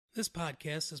This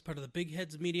podcast is part of the Big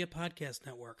Heads Media Podcast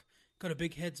Network. Go to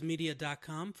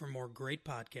bigheadsmedia.com for more great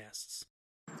podcasts.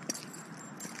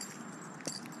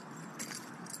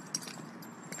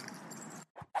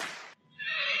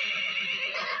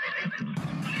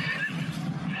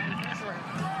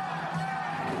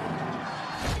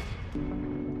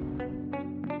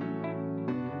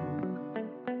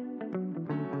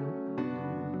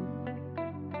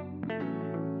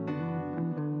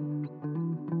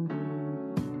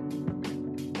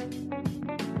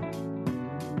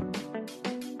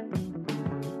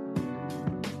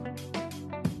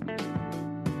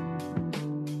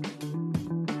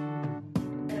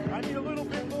 I need a little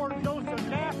bit more dose of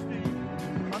nasty.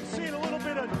 I'm seeing a little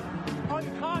bit of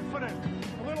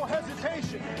unconfident, a little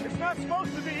hesitation. It's not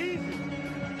supposed to be easy.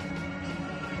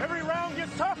 Every round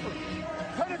gets tougher.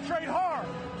 Penetrate hard.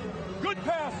 Good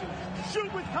passes.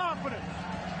 Shoot with confidence.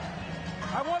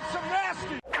 I want some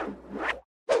nasty.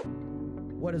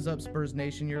 What is up, Spurs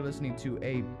Nation? You're listening to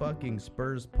a Bucking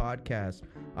Spurs podcast.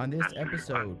 On this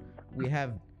episode, we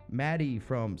have Maddie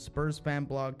from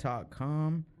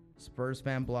SpursFanBlog.com, Spurs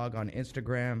Fan Blog on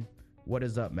Instagram. What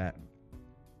is up, Matt?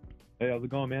 Hey, how's it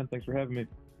going, man? Thanks for having me.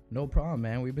 No problem,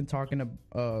 man. We've been talking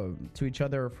to each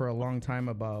other for a long time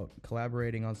about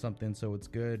collaborating on something, so it's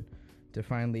good to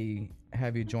finally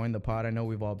have you join the pod. I know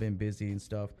we've all been busy and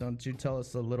stuff. Don't you tell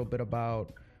us a little bit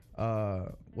about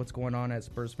what's going on at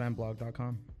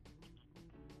SpursFanBlog.com?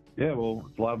 Yeah, well,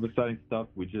 it's a lot of exciting stuff.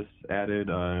 We just added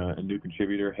a new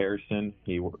contributor, Harrison.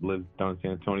 He lives down in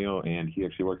San Antonio, and he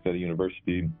actually works at a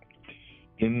university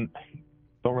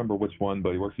don't remember which one,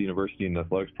 but he works at the university in the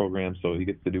athletics program, so he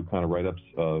gets to do kind of write-ups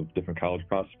of different college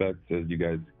prospects, as you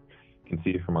guys can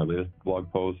see from our latest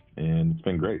blog post, and it's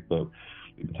been great. So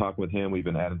we've been talking with him. We've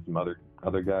been adding some other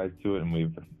guys to it, and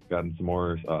we've gotten some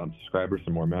more subscribers,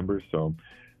 some more members. So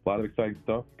a lot of exciting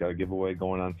stuff. Got a giveaway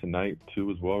going on tonight,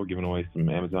 too, as well. We're giving away some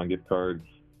Amazon gift cards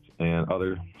and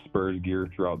other Spurs gear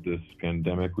throughout this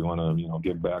pandemic. We want to,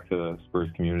 give back to the Spurs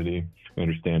community. We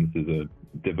understand this is a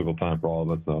difficult time for all of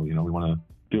us, so, we want to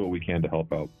do what we can to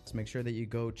help out. So make sure that you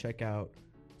go check out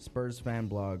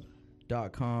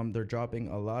SpursFanBlog.com. They're dropping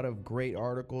a lot of great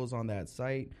articles on that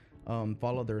site.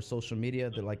 Follow their social media.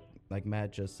 They're like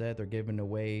Matt just said, they're giving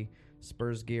away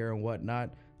Spurs gear and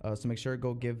whatnot. So make sure to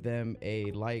go give them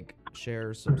a like,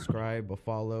 share, subscribe, a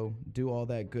follow, do all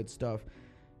that good stuff.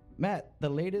 Matt, the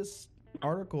latest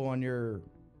article on your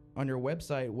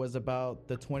website was about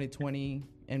the 2020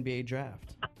 NBA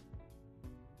draft.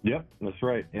 Yep, that's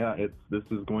right. Yeah, this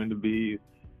is going to be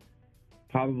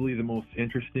probably the most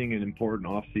interesting and important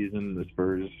offseason the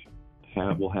Spurs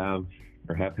have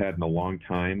had in a long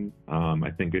time.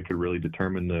 I think it could really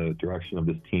determine the direction of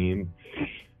this team.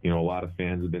 A lot of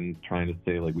fans have been trying to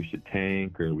say, like, we should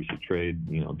tank or we should trade,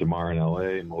 DeMar in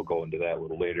LA, and we'll go into that a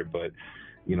little later. But,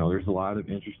 there's a lot of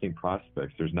interesting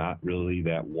prospects. There's not really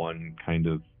that one kind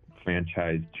of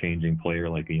franchise-changing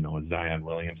player like, a Zion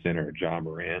Williamson or a Ja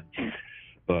Morant.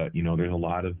 But, there's a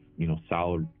lot of,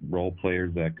 solid role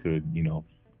players that could,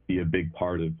 be a big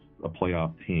part of a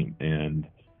playoff team. And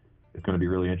it's going to be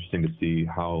really interesting to see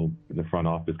how the front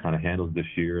office kind of handles this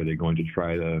year. Are they going to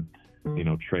try to,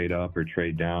 trade up or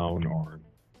trade down, or,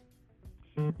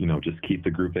 just keep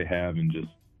the group they have and just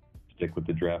stick with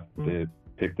the draft, the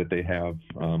pick that they have,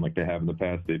 like they have in the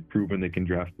past? They've proven they can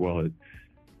draft well at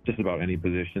just about any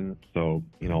position. So,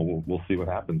 we'll see what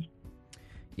happens.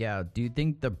 Yeah. Do you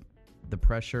think the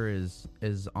pressure is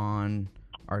on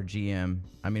our GM?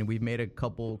 I mean, we've made a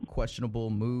couple questionable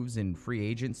moves in free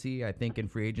agency. I think in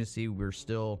free agency, we're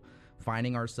still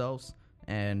finding ourselves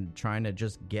and trying to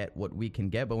just get what we can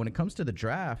get. But when it comes to the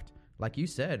draft, like you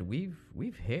said, we've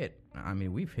hit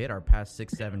our past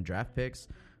 6-7 draft picks.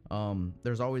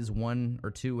 There's always one or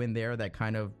two in there that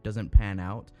kind of doesn't pan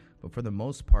out. But for the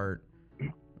most part,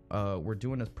 we're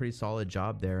doing a pretty solid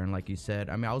job there. And like you said,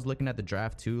 I was looking at the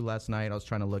draft too last night. I was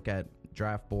trying to look at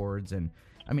draft boards, and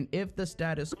if the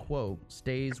status quo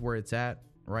stays where it's at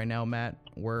right now, Matt,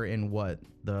 we're in what,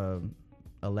 the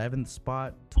 11th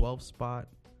spot, 12th spot?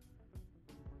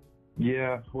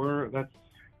 Yeah,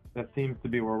 that seems to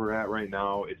be where we're at right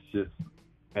now. It's just,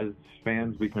 as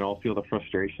fans, we can all feel the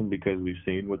frustration because we've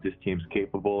seen what this team's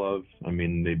capable of.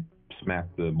 They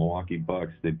smacked the Milwaukee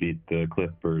Bucks. They beat the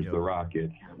Clippers, the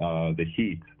Rockets, the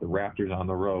Heat, the Raptors on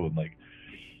the road.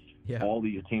 All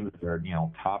these teams that are,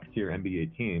 top-tier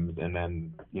NBA teams, and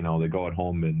then, they go at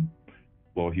home and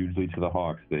blow a huge lead to the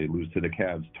Hawks. They lose to the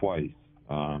Cavs twice.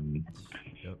 Can't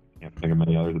think of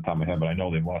many others at the top of my head, but I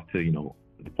know they've lost to,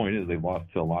 the point is they've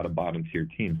lost to a lot of bottom-tier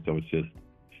teams. So it's just,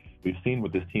 we've seen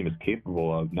what this team is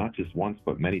capable of, not just once,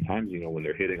 but many times, when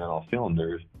they're hitting on all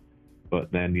cylinders.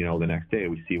 But then, you know, the next day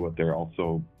we see what they're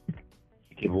also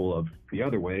capable of the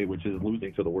other way, which is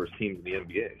losing to the worst teams in the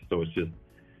NBA. So it's just,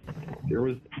 there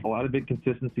was a lot of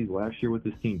inconsistencies last year with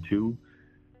this team too.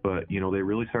 But, you know, they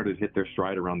really started to hit their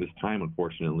stride around this time,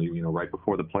 unfortunately. You know, right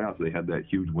before the playoffs, they had that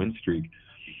huge win streak.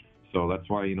 So that's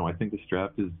why, you know, I think this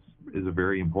draft is a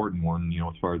very important one, you know,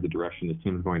 as far as the direction this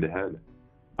team is going to head.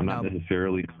 I'm not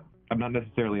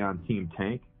necessarily on Team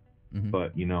Tank,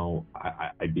 but, you know,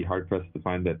 I'd be hard-pressed to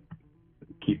find that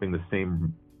keeping the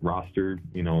same roster,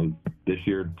 you know, this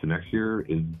year to next year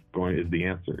is the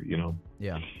answer, you know?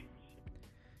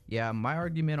 Yeah, my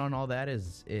argument on all that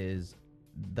is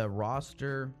the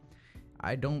roster.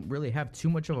 I don't really have too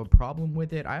much of a problem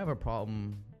with it. I have a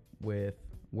problem with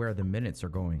where the minutes are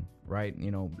going, right?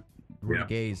 You know, Rudy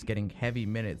Gay's getting heavy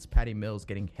minutes, Patty Mills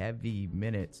getting heavy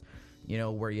minutes, you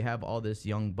know, where you have all this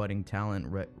young budding talent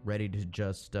ready to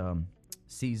just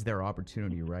seize their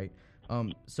opportunity, right?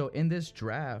 So in this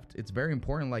draft, it's very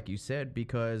important, like you said,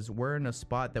 because we're in a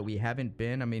spot that we haven't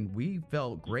been. I mean, we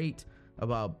felt great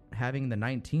about having the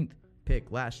 19th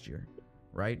pick last year,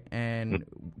 right? And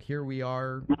here we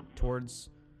are towards,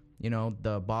 you know,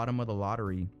 the bottom of the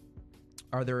lottery.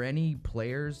 Are there any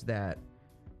players that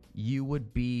you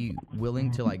would be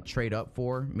willing to like trade up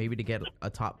for, maybe to get a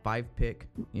top 5 pick?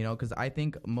 You know, because I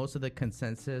think most of the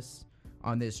consensus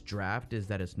on this draft is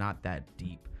that it's not that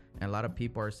deep. And a lot of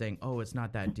people are saying, oh, it's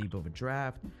not that deep of a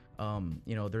draft.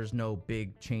 You know, there's no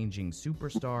big changing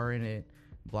superstar in it,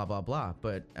 blah, blah, blah.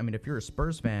 But, I mean, if you're a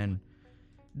Spurs fan,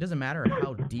 it doesn't matter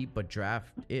how deep a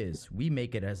draft is. We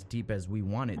make it as deep as we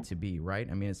want it to be, right?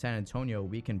 I mean, in San Antonio,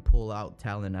 we can pull out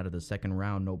talent out of the second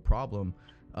round, no problem,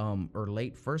 or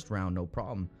late first round, no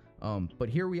problem. But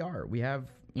here we are. We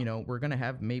have, you know, we're going to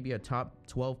have maybe a top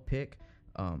 12 pick.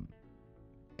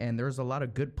 And there's a lot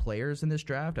of good players in this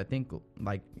draft. I think,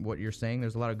 like what you're saying,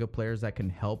 there's a lot of good players that can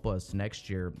help us next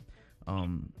year.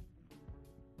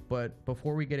 But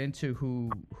before we get into who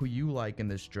you like in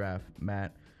this draft,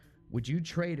 Matt, would you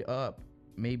trade up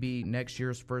maybe next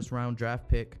year's first round draft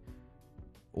pick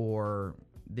or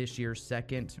this year's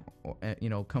second, you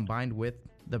know, combined with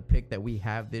the pick that we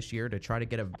have this year to try to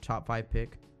get a top 5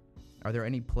 pick? Are there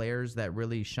any players that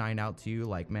really shine out to you?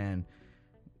 Like, man,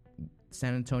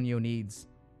 San Antonio needs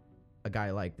a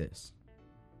guy like this.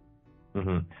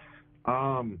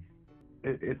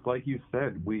 It's like you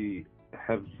said, we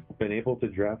have been able to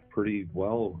draft pretty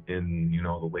well in, you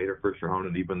know, the later first round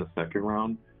and even the second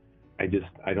round. I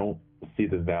don't see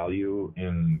the value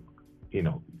in, you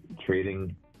know,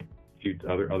 trading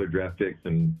other draft picks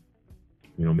and,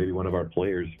 you know, maybe one of our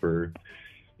players for,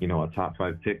 you know, a top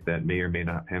 5 pick that may or may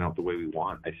not pan out the way we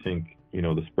want. I think, you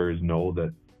know, the Spurs know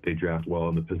that they draft well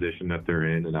in the position that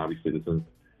they're in, and obviously this is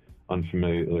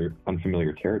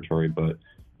unfamiliar territory, but,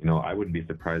 you know, I wouldn't be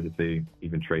surprised if they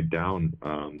even trade down.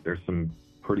 There's some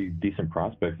pretty decent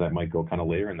prospects that might go kind of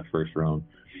later in the first round.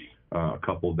 A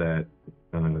couple that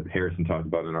Harrison talked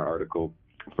about in our article.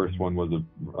 First one was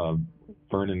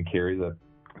Vernon Carey.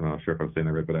 I'm not sure if I'm saying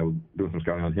that right, but I was doing some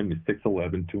scouting on him. He's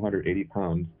 6'11", 280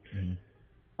 pounds.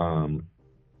 And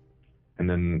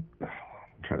then I'm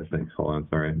trying to think. Hold on,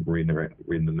 sorry, I'm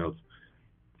reading the notes.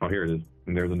 Oh, here it is.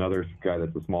 And there's another guy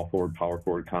that's a small forward, power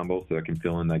forward combo, so that can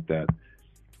fill in like that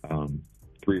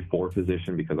 3-4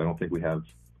 position, because I don't think we have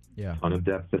a ton of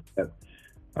depth at that.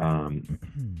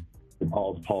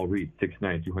 Paul Reed,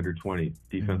 6'9", 220,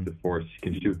 defensive force,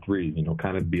 can shoot threes, you know,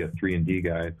 kind of be a 3-and-D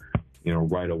guy, you know,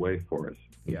 right away for us.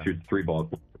 He shoots 3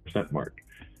 balls at the % mark.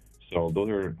 So those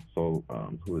are, who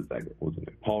is that? What was his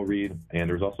name? Paul Reed, and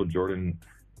there's also Jordan,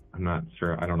 I'm not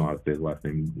sure, I don't know how to say his last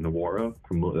name, Nwora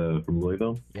from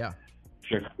Louisville. Yeah.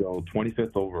 So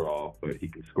 25th overall, but he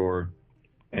can score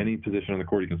any position on the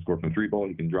court. He can score from 3-ball.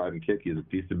 He can drive and kick. He has a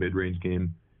decent mid-range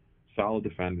game, solid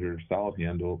defender, solid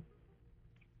handle,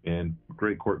 and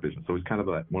great court vision. So he's kind of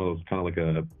one of those, kind of like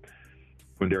a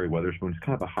Quinndary Weatherspoon. He's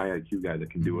kind of a high IQ guy that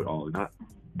can do it all. Not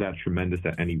that tremendous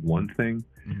at any one thing,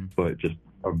 but just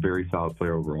a very solid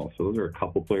player overall. So those are a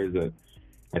couple players that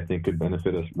I think could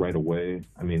benefit us right away.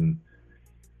 I mean,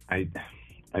 I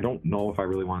don't know if I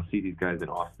really want to see these guys in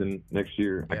Austin next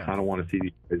year. I kind of want to see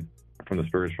these guys from the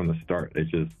Spurs from the start. It's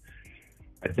just,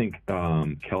 I think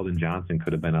Keldon Johnson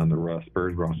could have been on the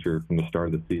Spurs roster from the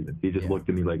start of the season. He just looked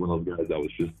at me like one of those guys that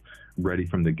was just ready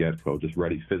from the get-go, just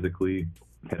ready physically,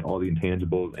 had all the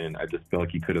intangibles, and I just feel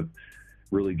like he could have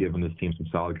really given this team some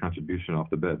solid contribution off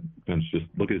the bench. Just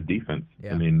look at his defense.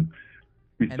 I mean,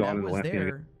 we and saw that it in the was last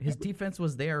there. game. His defense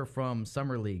was there from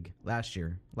Summer League last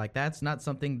year. Like, that's not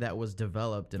something that was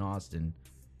developed in Austin.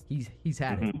 He's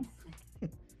had it.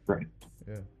 Right.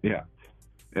 Yeah.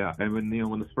 And when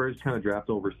the Spurs kind of draft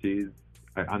overseas,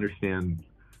 I understand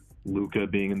Luka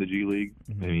being in the G League.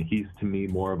 I mean, he's to me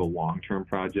more of a long-term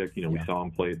project. You know, we saw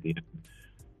him play at the end,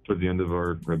 towards the end of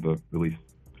at least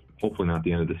hopefully not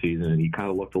the end of the season, and he kind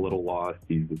of looked a little lost.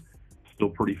 He's still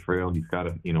pretty frail. He's got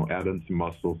to, add in some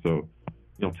muscle. So,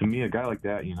 to me, a guy like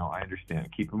that, I understand.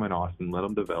 Keep him in Austin, let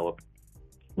him develop,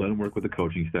 let him work with the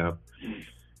coaching staff,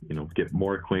 get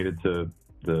more acquainted to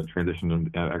the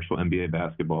transition to actual NBA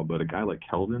basketball. But a guy like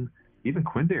Keldon, even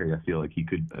Quinndary, I feel like he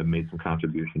could have made some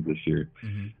contributions this year.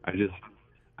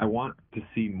 I want to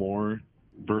see more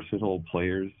versatile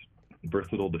players,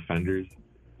 versatile defenders.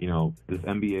 This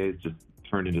NBA is just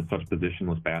turned into such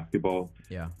positionless basketball.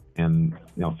 Yeah. And,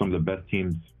 some of the best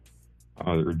teams,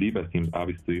 or the best teams,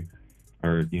 obviously,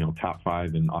 are, top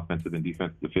 5 in offensive and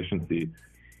defensive efficiency.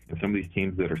 And some of these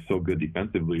teams that are so good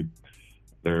defensively,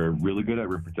 they're really good at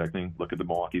rim protecting. Look at the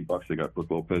Milwaukee Bucks. They got Brook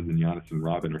Lopez and Giannis and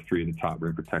Robin are 3 of the top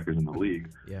rim protectors in the league.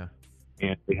 Yeah.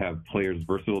 And they have players,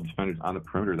 versatile defenders on the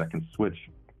perimeter that can switch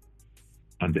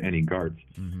onto any guards.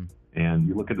 And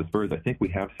you look at the Spurs, I think we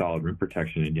have solid rim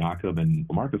protection in Jakob, and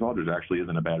LaMarcus Aldridge actually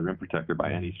isn't a bad rim protector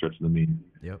by any stretch of the means.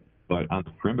 Yep. But on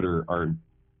the perimeter, our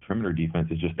perimeter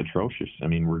defense is just atrocious. I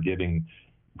mean, we're giving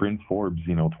Bryn Forbes,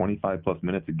 25-plus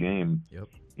minutes a game,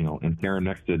 and pairing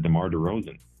next to DeMar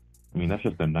DeRozan. I mean, that's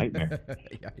just a nightmare.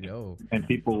 Yeah, I know. And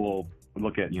people will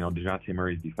look at, DeJounte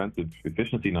Murray's defensive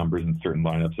efficiency numbers in certain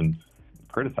lineups and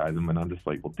criticize him, and I'm just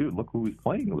like, well, dude, look who he's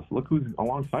playing with. Look who's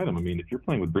alongside him. I mean, if you're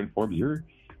playing with Bryn Forbes, your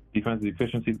defensive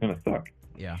efficiency is going to suck.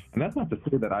 Yeah. And that's not to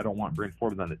say that I don't want Bryn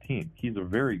Forbes on the team. He's a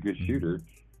very good shooter,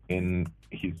 and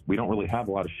we don't really have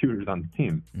a lot of shooters on the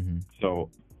team. So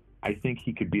I think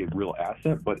he could be a real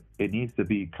asset, but it needs to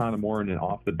be kind of more in an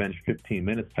off-the-bench 15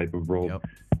 minutes type of role. Yep.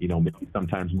 Maybe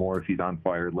sometimes more if he's on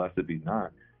fire, less if he's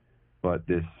not. But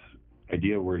this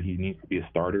idea where he needs to be a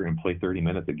starter and play 30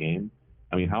 minutes a game,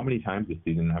 I mean, how many times this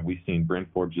season have we seen Bryn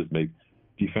Forbes just make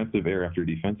defensive error after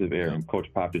defensive error, and Coach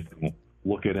Pop just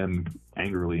look at him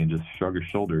angrily and just shrug his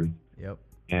shoulders? Yep.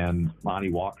 And Lonnie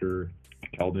Walker,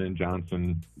 Keldon,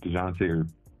 Johnson, DeJounte, or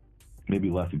maybe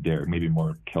less of Derek, maybe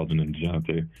more Keldon and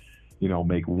DeJounte,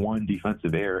 make one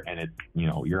defensive error, and it's,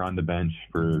 you're on the bench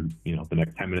for, the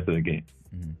next 10 minutes of the game.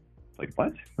 Like,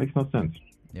 what? Makes no sense.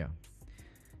 Yeah.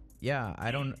 Yeah, I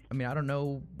don't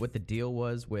know what the deal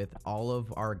was with all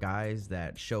of our guys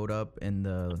that showed up in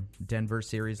the Denver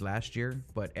series last year,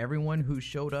 but everyone who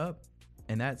showed up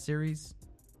in that series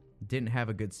didn't have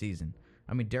a good season.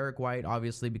 I mean, Derek White,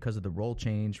 obviously, because of the role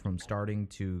change from starting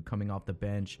to coming off the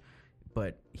bench,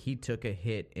 but he took a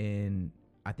hit in,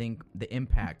 I think, the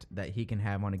impact that he can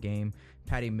have on a game.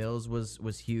 Patty Mills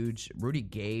was huge. Rudy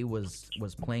Gay was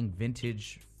playing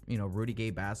vintage, Rudy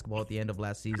Gay basketball at the end of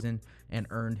last season and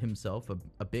earned himself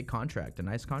a big contract, a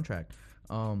nice contract.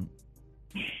 And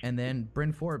then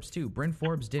Bryn Forbes, too. Bryn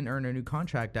Forbes didn't earn a new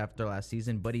contract after last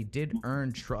season, but he did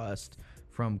earn trust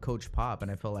from Coach Pop.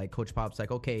 And I feel like Coach Pop's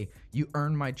like, okay, you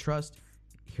earned my trust.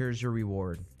 Here's your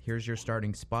reward. Here's your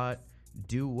starting spot.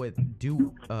 Do with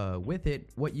it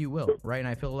what you will, right? And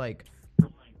I feel like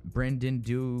Bryn didn't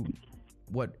do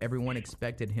what everyone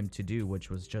expected him to do, which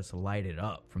was just light it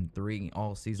up from 3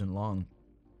 all season long.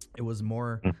 It was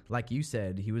more like you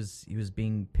said, he was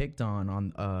being picked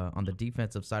on the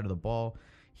defensive side of the ball.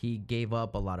 He gave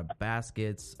up a lot of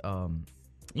baskets.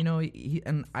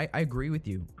 And I agree with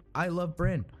you. I love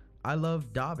Bryn. I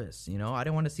love Davis. I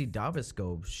don't want to see Davis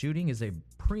go. Shooting is a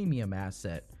premium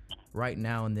asset right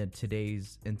now in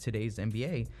today's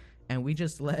NBA, and we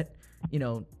just let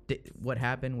what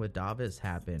happened with Davis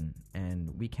happen, and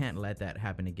we can't let that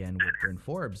happen again with Bryn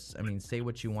Forbes. I mean, say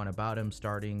what you want about him,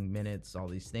 starting minutes, all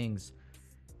these things.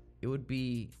 It would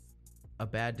be a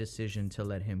bad decision to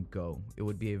let him go. It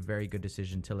would be a very good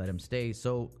decision to let him stay.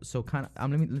 So kind of,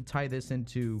 I'm going to tie this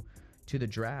into the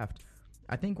draft.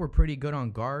 I think we're pretty good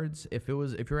on guards. If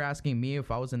you're asking me,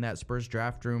 if I was in that Spurs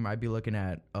draft room, I'd be looking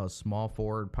at small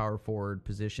forward, power forward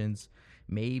positions,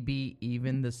 maybe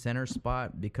even the center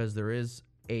spot, because there is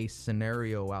a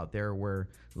scenario out there where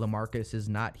LaMarcus is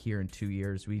not here in 2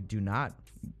 years. We do not,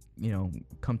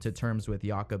 come to terms with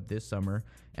Jakob this summer,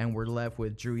 and we're left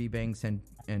with Drew Eubanks and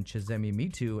Chizemi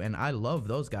Mitu, and I love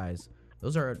those guys.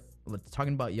 Those are,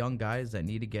 talking about young guys that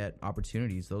need to get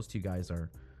opportunities. Those two guys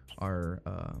are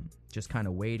just kind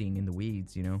of waiting in the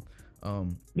weeds,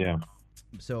 Yeah.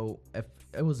 So if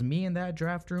it was me in that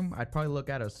draft room, I'd probably look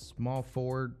at a small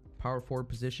forward, power forward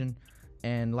position.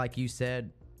 And like you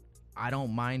said, I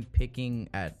don't mind picking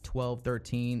at 12,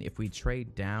 13. If we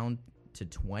trade down to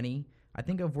 20, I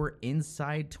think if we're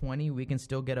inside 20, we can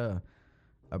still get a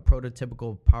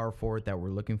prototypical power forward that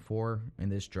we're looking for in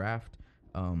this draft.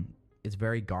 It's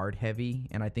very guard heavy,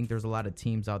 and I think there's a lot of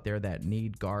teams out there that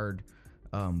need guard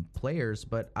players,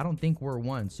 but I don't think we're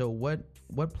one. So what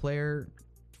player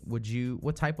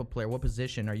what type of player, what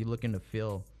position are you looking to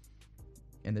fill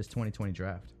in this 2020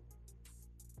 draft?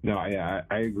 No, I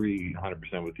agree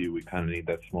 100% with you. We kind of need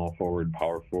that small forward,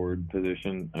 power forward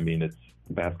position. I mean, it's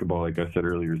basketball, like I said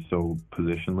earlier, is so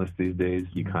positionless these days.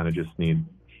 You kind of just need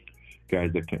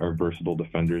guys that are versatile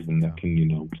defenders and that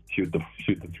can, shoot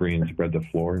the three and spread the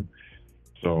floor.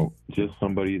 So just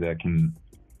somebody that can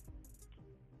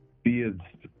be a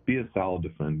solid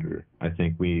defender. I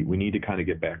think we need to kind of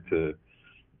get back to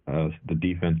the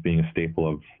defense being a staple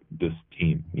of this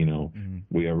team.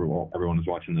 Everyone was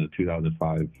watching the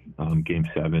 2005 Game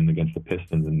 7 against the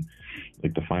Pistons, and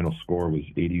like the final score was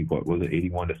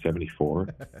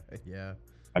 81-74. Yeah.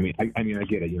 I mean, I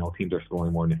get it. Teams are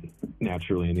scoring more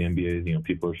naturally in the NBA.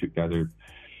 People are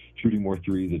shooting more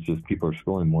threes. It's just people are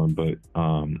scoring more. But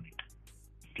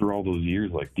through all those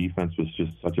years, like, defense was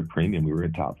just such a premium. We were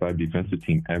a top 5 defensive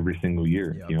team every single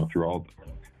year. Yep. Through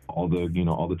all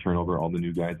the turnover, all the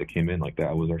new guys that came in, like,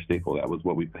 that was our staple. That was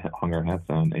what we hung our hats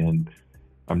on. And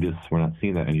we're not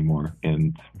seeing that anymore.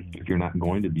 And if you're not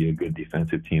going to be a good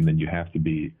defensive team, then you have to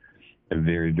be a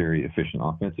very, very efficient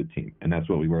offensive team. And that's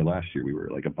what we were last year. We were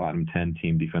like a bottom 10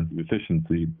 team defensive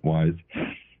efficiency wise.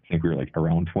 I think we were like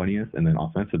around 20th. And then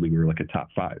offensively, we were like a top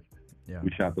 5. Yeah.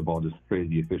 We shot the ball just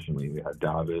crazy efficiently. We had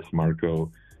Davis,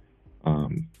 Marco,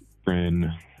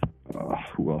 Bryn,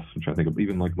 who else? I'm trying to think of,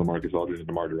 even like LaMarcus Aldridge and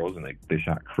DeMar DeRozan. They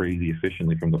shot crazy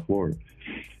efficiently from the floor.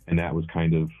 And that was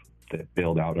kind of that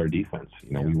bailed out our defense.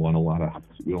 We won a lot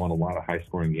of high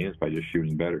scoring games by just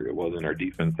shooting better. It wasn't our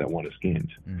defense that won us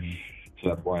games. Mm-hmm. So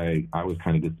that's why I was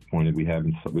kind of disappointed we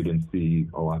didn't see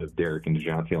a lot of Derek and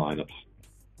DeJounte lineups,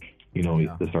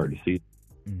 at the start of the season.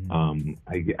 Mm-hmm.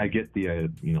 I get the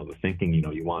the thinking,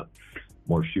 you want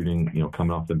more shooting,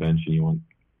 coming off the bench, and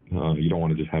you don't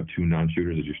want to just have 2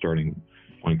 non-shooters as your starting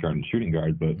point guard and shooting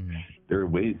guard, but mm-hmm. there are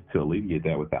ways to alleviate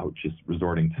that without just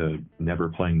resorting to never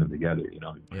playing them together.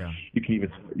 You can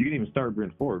even start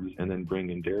Bryn Forbes and then bring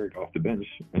in Derek off the bench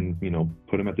and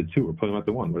put him at the 2 or put him at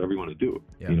the 1, whatever you want to do.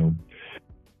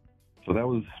 So that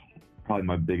was probably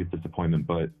my biggest disappointment.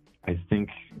 But I think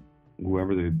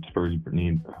whoever the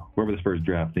Spurs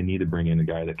draft, they need to bring in a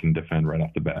guy that can defend right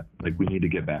off the bat. Like, we need to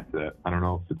get back to that. I don't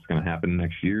know if it's going to happen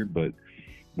next year, but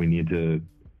we need to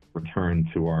return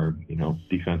to our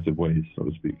defensive ways, so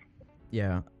to speak.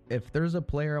 Yeah, if there's a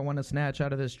player I want to snatch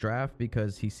out of this draft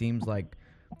because he seems like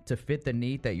to fit the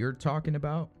need that you're talking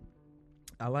about,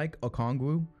 I like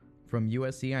Okongwu from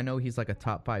USC. I know he's like a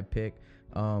top 5 pick,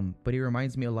 but he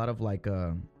reminds me a lot of like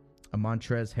a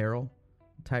Montrezl Harrell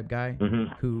type guy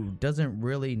mm-hmm. who doesn't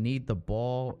really need the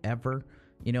ball ever.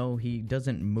 He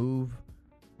doesn't move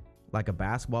like a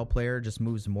basketball player, just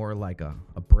moves more like a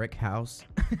brick house.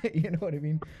 You know what I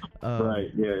mean? Right,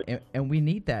 yeah. And we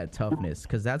need that toughness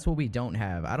because that's what we don't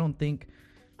have. I don't think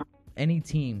any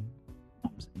team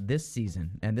this season,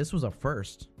 and this was a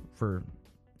first for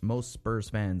most Spurs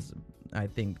fans, I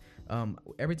think,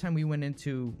 every time we went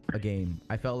into a game,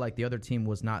 I felt like the other team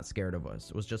was not scared of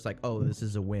us. It was just like, oh, this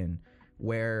is a win.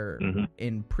 Where mm-hmm.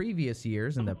 in previous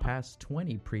years, in the past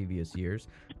 20 previous years,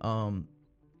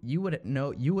 you would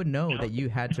know that you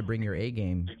had to bring your A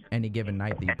game any given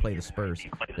night that you play the Spurs.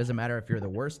 Doesn't matter if you're the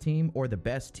worst team or the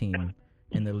best team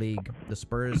in the league, the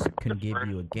Spurs can give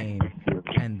you a game,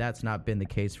 and that's not been the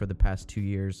case for the past 2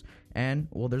 years. And,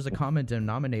 well, there's a common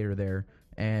denominator there,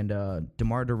 and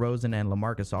DeMar DeRozan and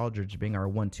LaMarcus Aldridge being our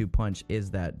 1-2 punch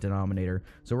is that denominator.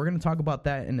 So we're going to talk about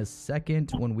that in a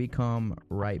second when we come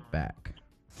right back.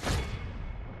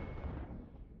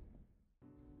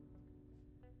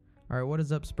 All right, what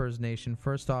is up, Spurs Nation?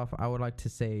 First off, I would like to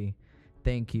say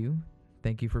thank you.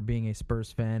 Thank you for being a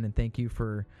Spurs fan, and thank you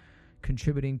for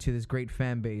contributing to this great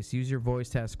fan base. Use your voice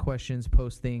to ask questions,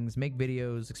 post things, make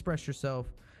videos, express yourself.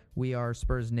 We are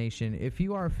Spurs Nation. If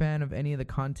you are a fan of any of the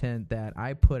content that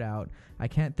I put out, I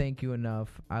can't thank you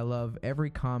enough. I love every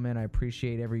comment. I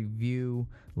appreciate every view,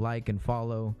 like, and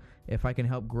follow. If I can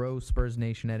help grow Spurs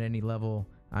Nation at any level,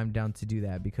 I'm down to do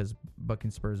that because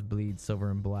Bucking Spurs bleed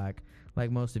silver and black,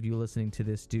 like most of you listening to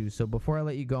this do. So before I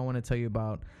let you go, I want to tell you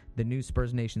about the new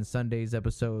Spurs Nation Sundays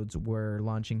episodes we're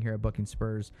launching here at Bucking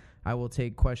Spurs. I will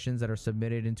take questions that are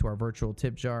submitted into our virtual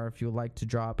tip jar. If you would like to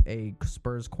drop a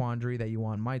Spurs quandary that you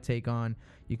want my take on,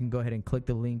 you can go ahead and click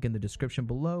the link in the description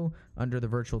below under the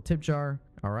virtual tip jar.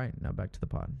 All right, now back to the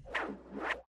pod.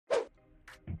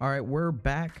 All right, we're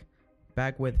back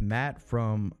with Matt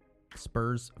from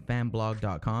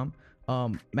SpursFanblog.com.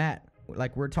 Matt,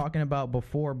 like we're talking about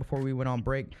before we went on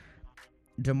break,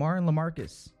 DeMar and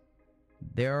LaMarcus,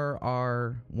 they're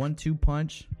our 1-2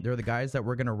 punch. They're the guys that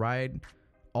we're going to ride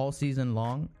all season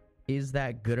long. is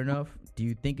that good enough? Do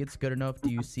you think it's good enough? Do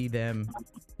you see them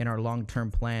in our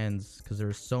long-term plans? Because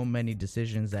there's so many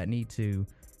decisions that need to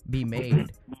be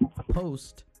made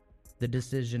post the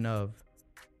decision of,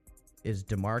 is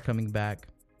DeMar coming back?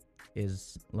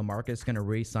 Is LaMarcus going to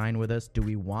re-sign with us? Do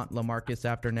we want LaMarcus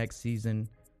after next season?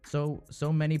 So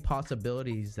many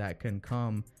possibilities that can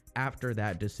come after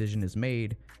that decision is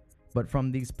made. But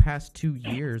from these past 2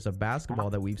 years of basketball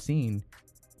that we've seen,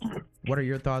 what are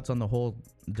your thoughts on the whole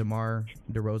DeMar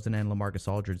DeRozan and LaMarcus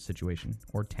Aldridge situation,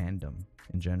 or tandem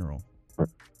in general?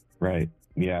 Right.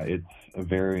 Yeah, it's a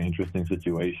very interesting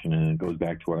situation, and it goes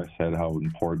back to what I said, how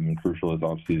important and crucial this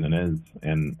offseason is.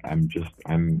 And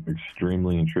I'm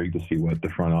extremely intrigued to see what the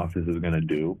front office is going to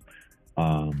do.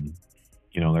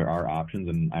 There are options,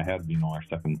 and I had, our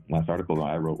second last article that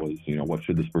I wrote was, what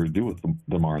should the Spurs do with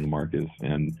DeMar and LaMarcus?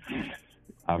 And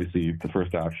obviously, the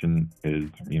first option is,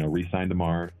 re-sign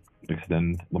DeMar,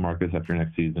 extend LaMarcus after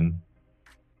next season,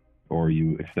 or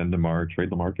you extend DeMar,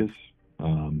 trade LaMarcus,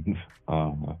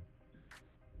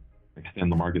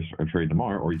 extend LaMarcus or trade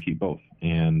DeMar, or you keep both.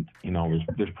 And,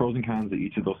 there's pros and cons to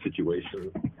each of those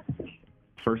situations.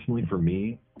 Personally, for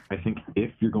me, I think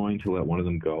if you're going to let one of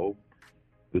them go,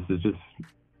 this is just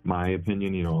my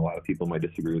opinion. A lot of people might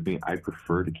disagree with me. I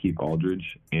prefer to keep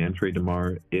Aldridge and trade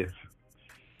DeMar if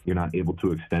you're not able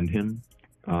to extend him.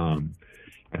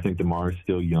 I think DeMar is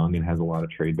still young and has a lot of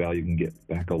trade value. You can get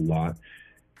back a lot.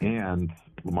 And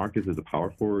LaMarcus is a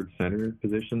power forward center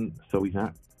position, so he's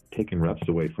not taking reps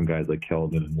away from guys like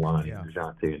Keldon and Lonnie and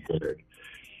DeJounte and Derek.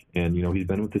 And, he's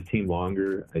been with this team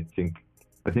longer. I think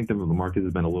that LaMarcus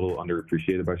has been a little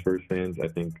underappreciated by Spurs fans. I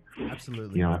think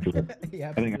absolutely. After that, yeah,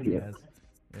 I think after that,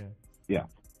 yeah.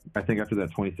 I think after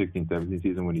that 2016-17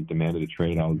 season when he demanded a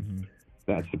trade,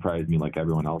 that surprised me like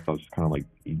everyone else. I was just kind of like,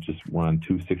 he just went on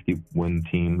 260-win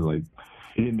teams. Like,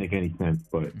 it didn't make any sense.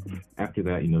 But after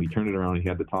that, he turned it around. He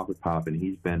had the talk with Pop, and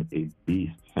he's been a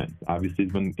beast since. Obviously,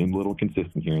 he's been a little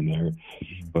consistent here and there,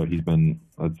 but he's been,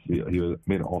 he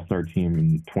made an all-star team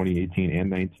in 2018 and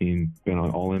 19, been an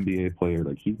all-NBA player.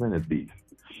 Like, he's been a beast.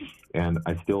 And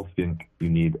I still think you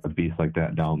need a beast like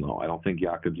that down low. I don't think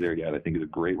Jakob's there yet. I think he's a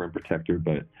great rim protector,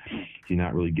 but he's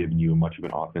not really giving you much of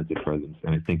an offensive presence,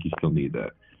 and I think you still need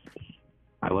that.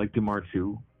 I like DeMar,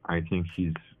 too. I think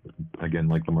he's, again,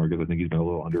 like LaMarcus, I think he's been a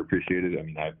little underappreciated. I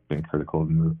mean, I've been critical of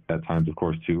him at times, of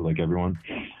course, too, like everyone.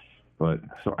 But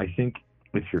so I think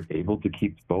if you're able to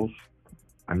keep both,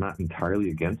 I'm not entirely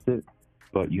against it,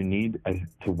 but you need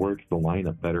to work the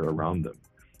lineup better around them.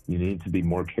 You need to be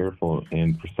more careful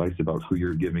and precise about who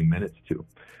you're giving minutes to.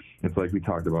 It's like we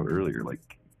talked about earlier, like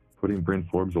putting Bryn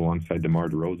Forbes alongside DeMar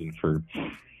DeRozan for,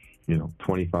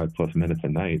 25-plus minutes a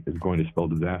night is going to spell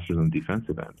disasters on the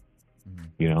defensive end.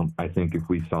 I think if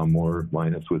we saw more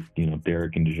lineups with,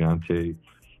 Derek and DeJounte,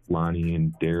 Lonnie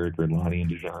and Derek, or Lonnie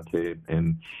and DeJounte,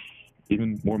 and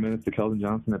even more minutes to Keldon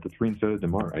Johnson at the 3 instead of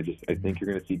DeMar, I think you're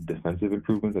going to see defensive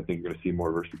improvements. I think you're going to see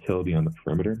more versatility on the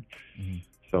perimeter.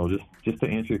 So just to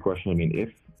answer your question, I mean, if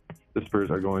the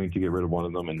Spurs are going to get rid of one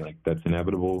of them, and like that's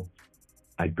inevitable,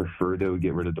 I'd prefer to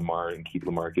get rid of DeMar and keep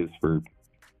LaMarcus for,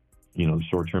 the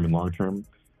short term and long term.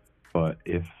 But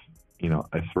if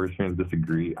Spurs fans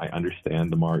disagree, I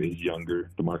understand DeMar is younger.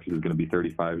 DeMarcus is going to be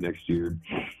 35 next year.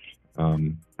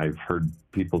 I've heard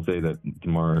people say that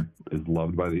DeMar is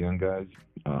loved by the young guys.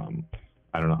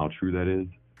 I don't know how true that is.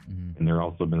 And there have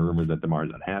also been rumors that DeMar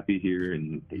is unhappy here,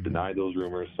 and he denied those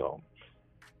rumors. So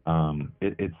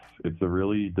it's a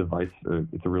really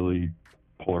it's a really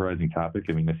polarizing topic.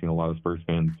 I mean, I've seen a lot of Spurs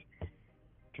fans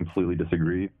completely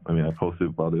disagree. I mean, I posted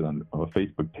about it on a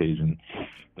Facebook page, and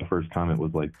the first comment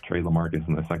was like trade LaMarcus,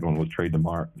 and the second one was trade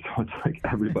DeMar. So it's like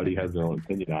everybody has their own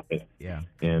opinion on it. Yeah.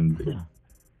 And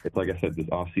it's like I said, this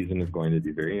offseason is going to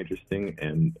be very interesting,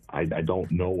 and I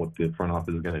don't know what the front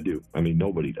office is going to do. I mean,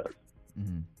 nobody does.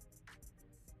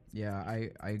 Yeah,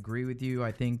 I agree with you.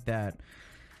 I think that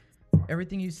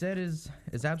everything you said is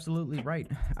absolutely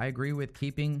right. I agree with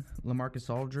keeping LaMarcus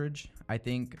Aldridge. I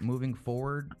think moving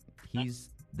forward, he's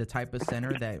the type of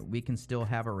center that we can still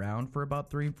have around for about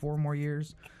 3-4 more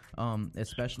years,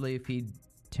 especially if he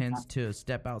tends to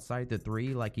step outside the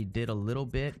 3 like he did a little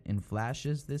bit in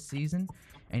flashes this season,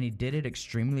 and he did it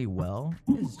extremely well.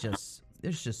 It's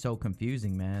just so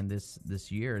confusing, man, this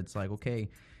year. It's like, okay,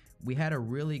 we had a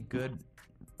really good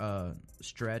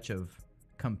stretch of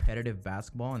competitive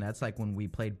basketball, and that's like when we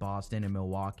played Boston and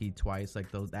Milwaukee twice,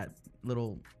 like that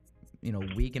little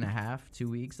week and a half, 2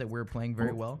 weeks that we were playing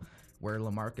very well, where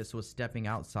LaMarcus was stepping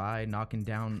outside, knocking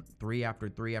down 3 after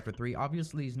 3 after 3.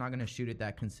 Obviously, he's not going to shoot it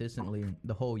that consistently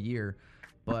the whole year,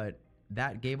 but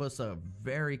that gave us a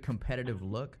very competitive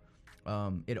look.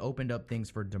 It opened up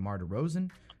things for DeMar DeRozan.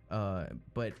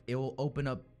 but it will open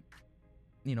up,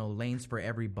 lanes for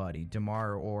everybody,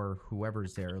 DeMar or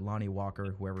whoever's there, Lonnie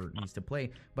Walker, whoever needs to play.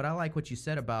 But I like what you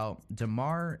said about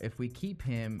DeMar. If we keep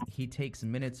him, he takes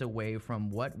minutes away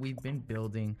from what we've been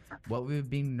building, what we've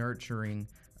been nurturing,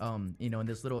 in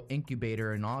this little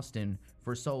incubator in Austin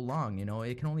for so long.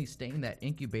 It can only stay in that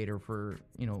incubator for,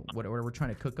 whatever we're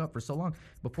trying to cook up for so long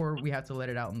before we have to let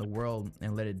it out in the world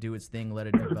and let it do its thing, let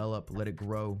it develop, let it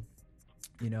grow.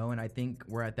 And I think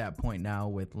we're at that point now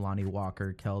with Lonnie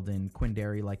Walker, Keldon,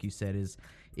 Quinndary, like you said,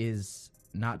 is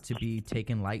not to be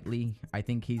taken lightly. I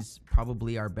think he's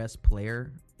probably our best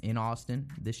player in Austin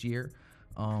this year.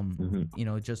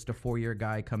 Just a 4-year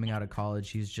guy coming out of college.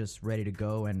 He's just ready to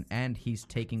go, and he's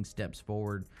taking steps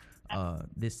forward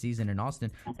this season in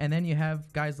Austin. And then you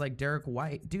have guys like Derek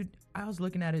White. Dude, I was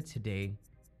looking at it today.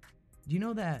 Do you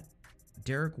know that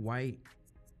Derek White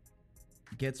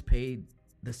gets paid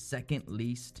the second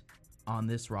least on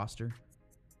this roster?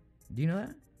 Do you know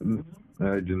that?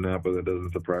 I do not, but that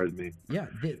doesn't surprise me. Yeah,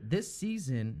 this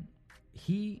season,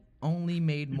 he only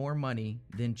made more money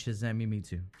than Chimezie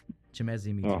Metu. That's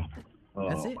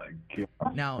it. My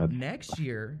God. Now, next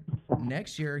year,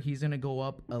 he's going to go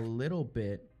up a little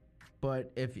bit,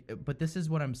 but this is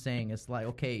what I'm saying. It's like,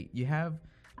 okay, you have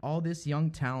all this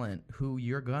young talent who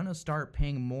you're going to start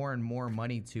paying more and more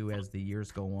money to as the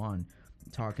years go on.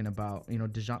 Talking about,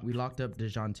 we locked up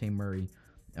DeJounte Murray.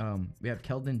 We have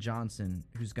Keldon Johnson,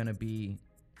 who's going to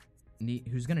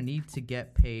need to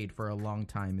get paid for a long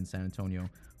time in San Antonio.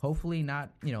 Hopefully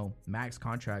not, max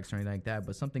contracts or anything like that,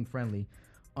 but something friendly.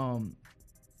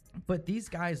 But these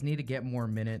guys need to get more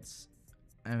minutes,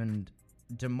 and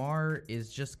DeMar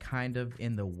is just kind of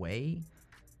in the way.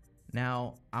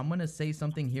 Now, I'm going to say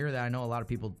something here that I know a lot of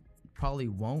people probably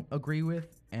won't agree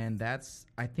with, and that's,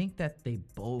 I think that they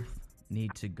both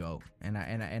need to go. And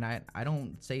I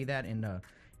don't say that in a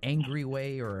angry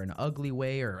way or an ugly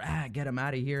way or get them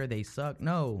out of here, they suck.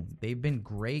 No, they've been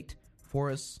great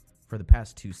for us for the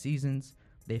past 2 seasons.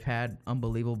 They've had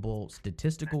unbelievable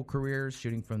statistical careers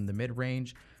shooting from the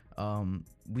mid-range.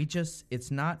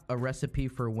 It's not a recipe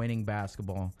for winning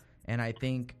basketball, and I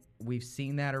think we've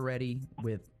seen that already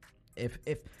with if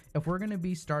we're going to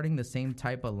be starting the same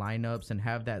type of lineups and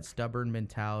have that stubborn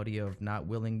mentality of not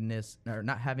willingness or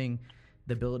not having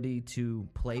the ability to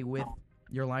play with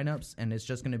your lineups, and it's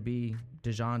just going to be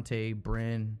DeJounte,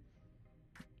 Bryn,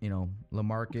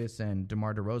 LaMarcus, and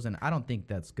DeMar DeRozan, I don't think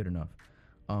that's good enough.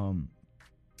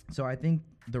 So I think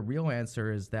the real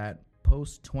answer is that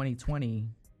post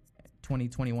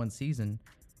 2020-2021 season,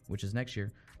 which is next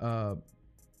year,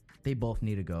 they both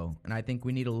need to go. And I think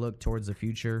we need to look towards the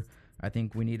future. I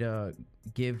think we need to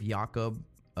give Jakob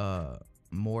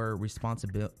more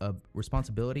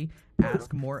responsibility,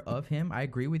 ask more of him. I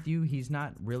agree with you. He's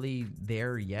not really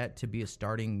there yet to be a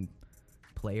starting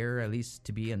player, at least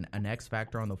to be an X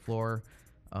factor on the floor.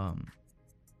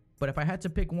 But if I had to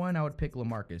pick one, I would pick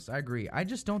LaMarcus. I agree. I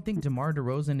just don't think DeMar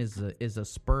DeRozan is a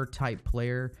Spur type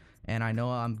player. And I know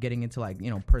I'm getting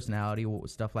into personality,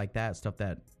 stuff like that, stuff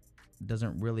that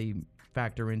doesn't really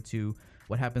factor into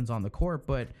what happens on the court,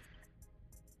 but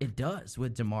it does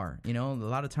with DeMar. A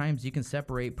lot of times you can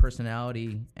separate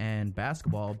personality and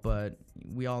basketball, but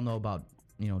we all know about,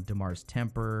 DeMar's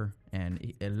temper,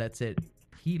 and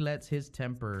he lets his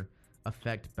temper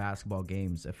affect basketball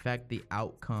games, affect the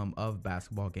outcome of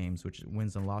basketball games, which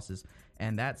wins and losses.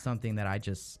 And that's something that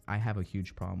I have a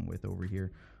huge problem with over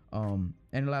here.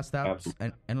 Any last thoughts?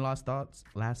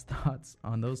 Last thoughts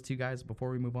on those two guys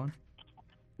before we move on?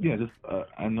 Yeah, just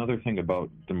another thing about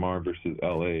DeMar versus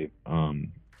LA.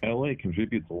 LA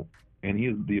contributes, and he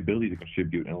has the ability to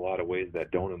contribute in a lot of ways that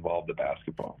don't involve the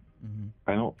basketball. Mm-hmm.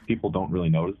 I know people don't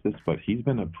really notice this, but he's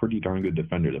been a pretty darn good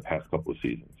defender the past couple of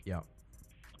seasons. Yeah.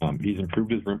 He's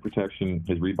improved his rim protection.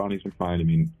 His rebounding's been fine. I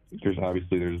mean,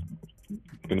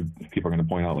 people are going to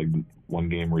point out one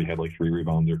game where he had 3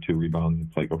 rebounds or 2 rebounds.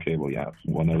 It's like, okay, well, yeah,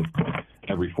 one of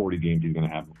every 40 games he's going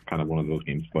to have kind of one of those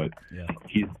games. But yeah,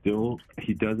 he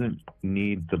doesn't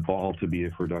need the ball to be a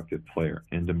productive player.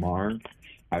 And DeMar,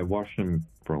 I watched him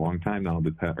for a long time now,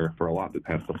 the past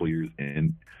couple of years,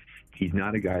 and he's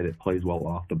not a guy that plays well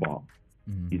off the ball.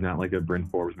 Mm-hmm. He's not like a Bryn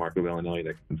Forbes, Marco Bellinelli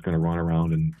that's going to run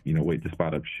around and wait to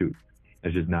spot up shoot.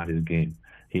 That's just not his game.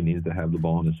 He needs to have the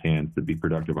ball in his hands to be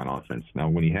productive on offense. Now,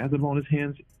 when he has the ball in his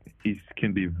hands, he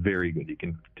can be very good. He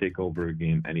can take over a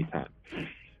game anytime.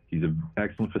 He's an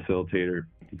excellent facilitator.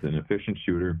 He's an efficient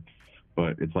shooter.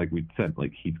 But it's like we said,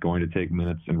 he's going to take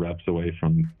minutes and reps away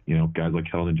from, guys like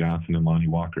Keldon Johnson and Lonnie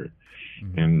Walker.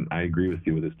 Mm-hmm. And I agree with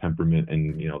you with his temperament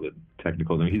and, the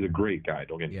technical. I mean, he's a great guy.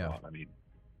 Don't get me wrong. I mean,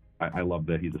 I love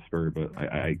that he's a Spur, but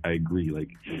I agree.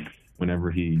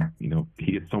 whenever he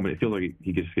gets so many, it feels like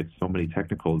he just gets so many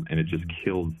technicals, and it just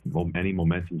kills any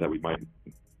momentum that we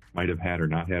might have had or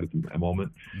not had at the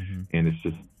moment. And it's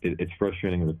just it's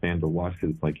frustrating as a fan to watch,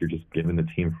 because it's like you're just giving the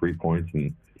team free points.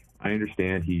 And I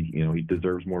understand he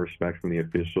deserves more respect from the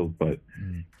officials, but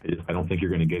I don't think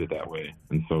you're going to get it that way.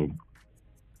 And so,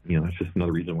 that's just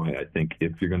another reason why I think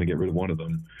if you're going to get rid of one of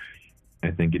them,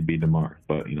 I think it'd be DeMar.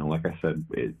 But like I said,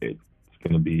 it's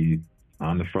going to be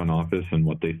on the front office and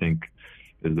what they think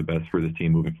is the best for this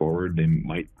team moving forward. They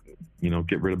might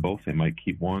get rid of both. They might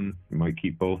keep one. They might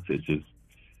keep both. It's just,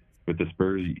 with the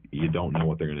Spurs, you don't know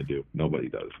what they're going to do. Nobody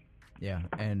does. Yeah,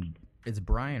 and it's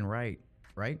Brian Wright,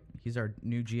 right? He's our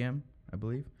new GM, I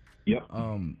believe. Yep.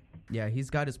 Yeah, he's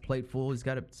got his plate full. He's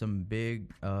got some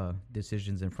big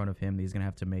decisions in front of him that he's going to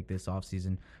have to make this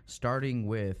offseason, starting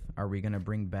with, are we going to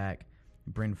bring back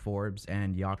Bryn Forbes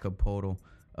and Jakob Poeltl?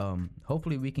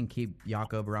 Hopefully we can keep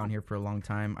Jakob around here for a long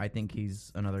time. I think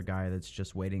he's another guy that's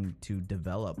just waiting to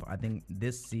develop. I think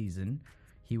this season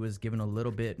he was given a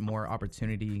little bit more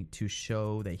opportunity to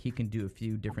show that he can do a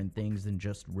few different things than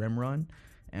just rim run,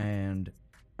 and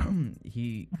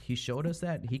he showed us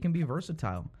that he can be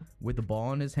versatile with the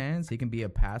ball in his hands. He can be a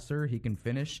passer. He can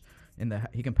finish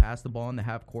he can pass the ball in the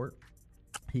half court.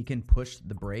 He can push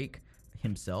the break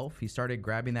himself. He started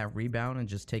grabbing that rebound and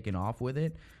just taking off with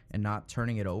it and not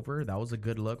turning it over. That was a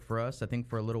good look for us, I think,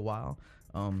 for a little while.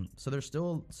 So there's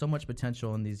still so much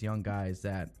potential in these young guys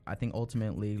that I think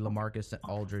ultimately LaMarcus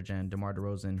Aldridge and DeMar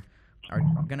DeRozan are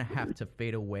going to have to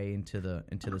fade away into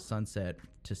the sunset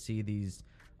to see these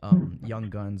young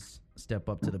guns step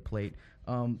up to the plate.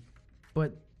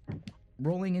 But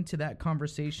rolling into that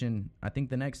conversation, I think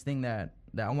the next thing that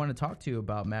I want to talk to you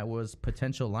about, Matt, was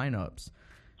potential lineups.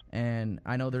 And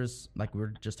I know there's, like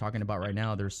we're just talking about right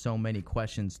now, there's so many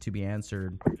questions to be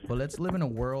answered. But let's live in a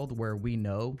world where we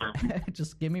know.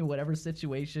 Just give me whatever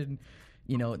situation,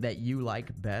 that you like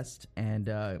best. And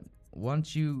why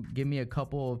don't you give me a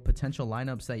couple of potential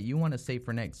lineups that you want to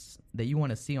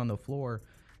see on the floor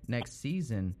next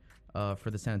season for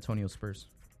the San Antonio Spurs?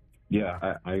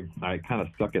 Yeah, I kind of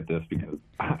suck at this because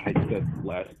I said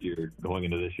last year going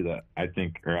into this year that I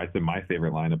said my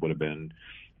favorite lineup would have been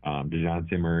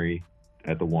DeJounte Murray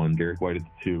at the 1, Derek White at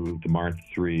the 2, DeMar at the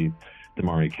 3,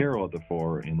 DeMarre Carroll at the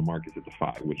 4, and LaMarcus at the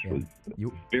 5, which was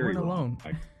very alone.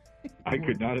 I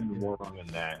could not have been more wrong than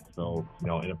that. So,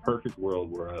 in a perfect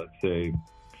world where let's say,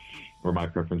 where my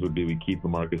preference would be we keep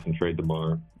LaMarcus and trade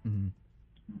DeMar,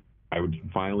 I would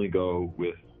finally go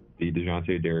with the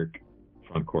DeJounte Derek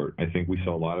front court. I think we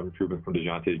saw a lot of improvement from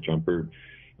DeJounte's jumper.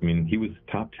 I mean, he was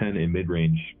top 10 in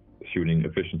mid-range shooting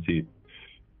efficiency.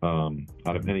 He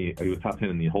was top 10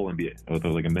 in the whole NBA. There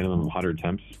was like a minimum of 100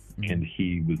 attempts, and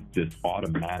he was just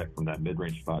automatic from that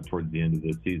mid-range spot towards the end of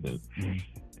the season.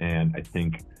 And I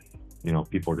think,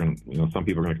 people are going to, some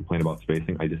people are going to complain about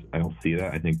spacing. I don't see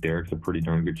that. I think Derek's a pretty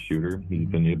darn good shooter. He's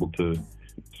been able to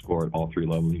score at all three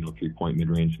levels, 3-point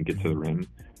mid-range and get to the rim.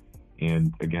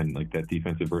 And again, like that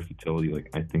defensive versatility,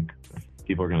 like I think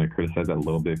people are going to criticize that a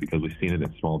little bit because we've seen it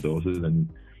in small doses and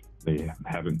they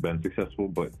haven't been successful,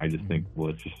 but I just think,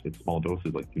 it's small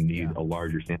doses. Like you need a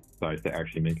larger sample size to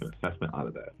actually make an assessment out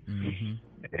of that.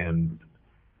 And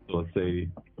so let's say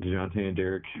DeJounte and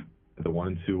Derek at the 1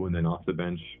 and 2, and then off the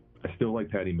bench, I still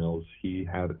like Patty Mills. He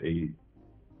had a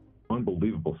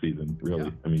unbelievable season, really.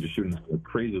 Yeah. I mean, just shooting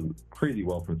crazy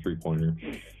well from three-pointer.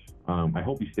 I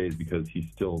hope he stays because he's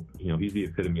still, he's the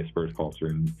epitome of Spurs culture,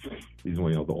 and he's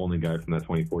the only guy from that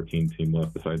 2014 team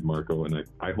left besides Marco, and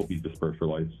I hope he's the Spurs for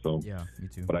life. So yeah, me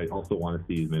too. But I also want to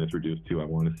see his minutes reduced too. I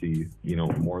want to see,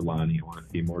 more Lonnie. I want to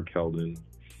see more Keldon.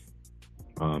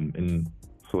 And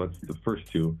so that's the first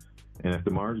two. And if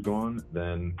DeMar's gone,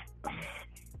 then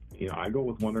I go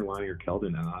with one or Lonnie or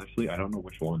Keldon, and honestly, I don't know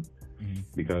which one.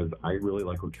 Because I really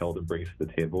like what Keldon brings to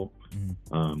the table.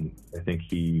 I think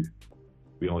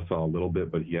we only saw a little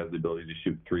bit, but he has the ability to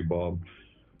shoot 3-ball.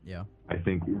 Yeah. I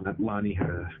think Lonnie had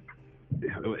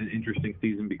an interesting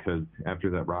season because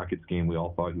after that Rockets game, we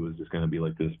all thought he was just going to be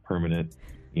like this permanent,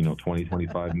 20,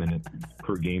 25 minute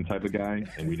per game type of guy,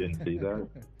 and we didn't see that.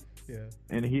 Yeah.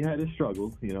 And he had his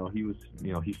struggles.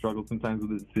 He struggled sometimes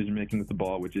with his decision making with the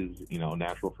ball, which is,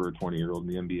 natural for a 20-year-old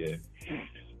in the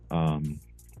NBA.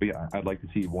 But yeah, I'd like to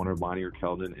see one or Lonnie or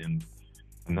Keldon. And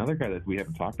another guy that we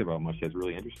haven't talked about much that's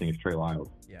really interesting is Trey Lyles.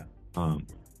 Yeah.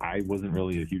 I wasn't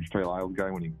really a huge Trey Lyles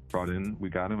guy when we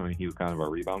got him. I mean, he was kind of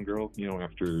our rebound girl,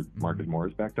 after Marcus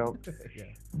Morris backed out. Yeah.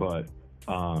 But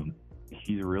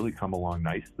he's really come along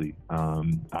nicely.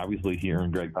 Obviously, he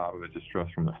earned Greg Popovich's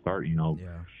trust from the start,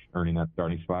 earning that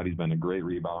starting spot. He's been a great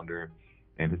rebounder,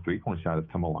 and his three-point shot has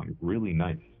come along really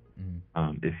nice.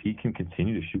 If he can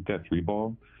continue to shoot that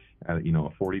 3-ball at a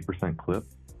 40% clip,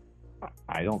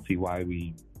 I don't see why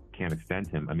we can't extend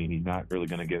him. I mean, he's not really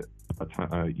going to get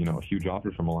a huge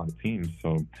offer from a lot of teams.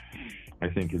 So I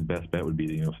think his best bet would be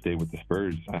to stay with the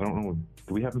Spurs. I don't know.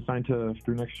 Do we have him signed through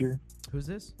next year? Who's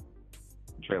this?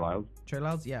 Trey Lyles. Trey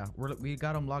Lyles, yeah. We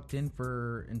got him locked in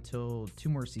until 2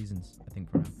 more seasons, I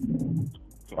think, for him.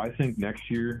 So I think next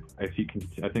year, I think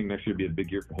next year would be a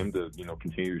big year for him to,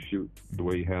 continue to shoot the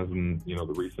way he has in,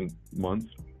 the recent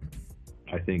months.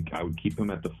 I think I would keep him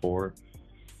at the 4,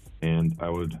 and I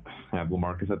would have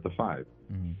LaMarcus at the 5.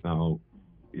 Now,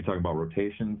 you talk about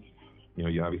rotations.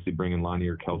 You obviously bring in Lonnie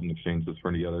or Keldon, exchanges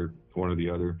for one or the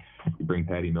other. You bring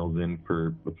Patty Mills in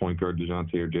for the point guard,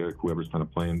 DeJounte or Derek, whoever's kind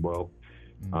of playing well.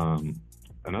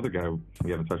 Another guy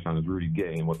we haven't touched on is Rudy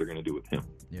Gay and what they're going to do with him.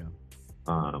 Yeah.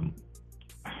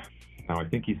 Now, I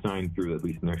think he signed through at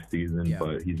least next season,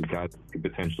 but he's a guy that could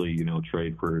potentially,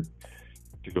 trade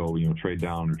to go, trade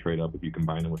down or trade up if you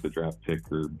combine him with a draft pick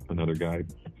or another guy.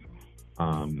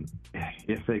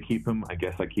 If they keep him, I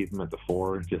guess I keep him at the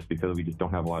 4 just because we just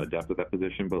don't have a lot of depth at that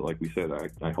position. But like we said,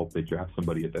 I hope they draft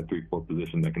somebody at that 3-4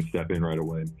 position that can step in right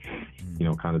away,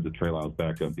 kind of to Trey Lyles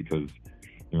backup because,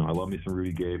 I love me some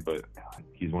Rudy Gay, but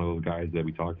he's one of those guys that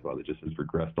we talked about that just has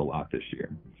regressed a lot this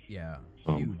year. Yeah,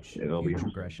 huge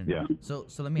regression. Yeah. So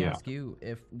let me ask you,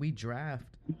 if we draft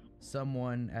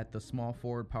someone at the small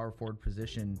forward, power forward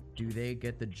position, do they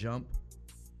get the jump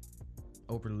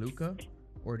over Luka,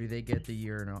 or do they get the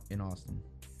year in Austin?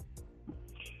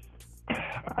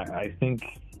 I think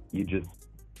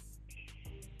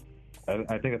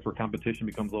I think that's where competition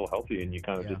becomes a little healthy, and you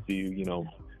kind of just see,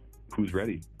 who's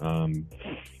ready.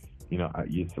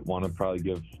 You want to probably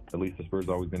give, at least the Spurs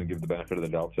are always going to give the benefit of the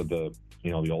doubt to the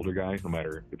older guy, no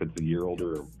matter if it's a year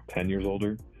older or 10 years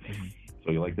older.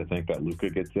 So you like to think that Luka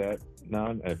gets that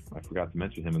nod. I forgot to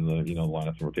mention him in the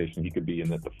lineup and rotation. He could be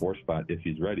in at the 4 spot if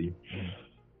he's ready.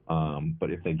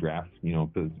 But if they draft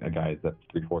a guy at that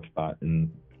 3-4 spot and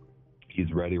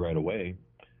he's ready right away,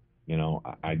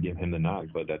 I'd give him the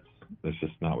nod. But that's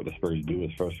just not what the Spurs do,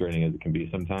 as frustrating as it can be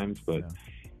sometimes. But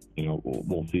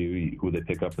we'll see who they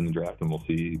pick up in the draft, and we'll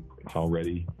see how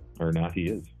ready or not he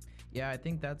is. Yeah, I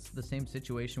think that's the same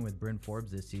situation with Bryn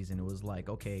Forbes this season. It was like,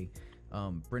 okay,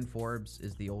 Bryn Forbes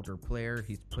is the older player.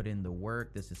 He's put in the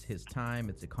work. This is his time.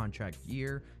 It's a contract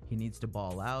year. He needs to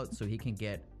ball out so he can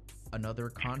get another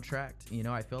contract.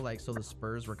 I feel like the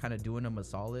Spurs were kind of doing him a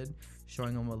solid,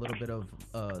 showing him a little bit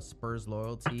of Spurs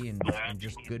loyalty and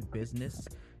just good business.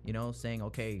 Saying,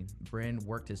 okay, Bryn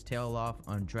worked his tail off,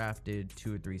 undrafted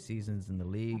 2 or 3 seasons in the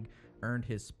league, earned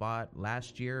his spot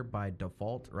last year by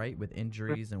default, right, with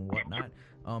injuries and whatnot.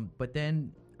 But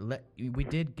then we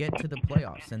did get to the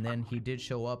playoffs, and then he did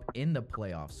show up in the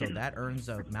playoffs. So that earns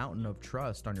a mountain of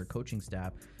trust on your coaching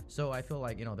staff. So I feel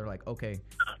like, they're like, okay,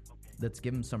 let's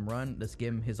give him some run. Let's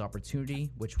give him his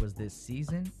opportunity, which was this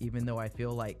season, even though I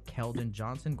feel like Keldon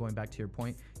Johnson, going back to your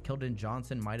point, Keldon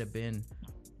Johnson might have been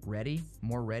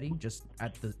more ready, just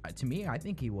to me, I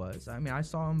think he was. I mean, I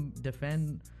saw him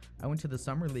defend. I went to the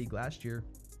Summer League last year,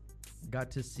 got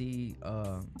to see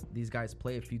these guys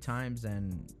play a few times,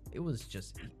 and it was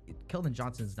just, Keldon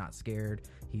Johnson's not scared.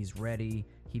 He's ready.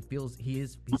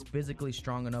 He's physically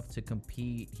strong enough to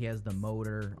compete. He has the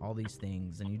motor, all these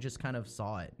things, and you just kind of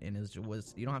saw it. And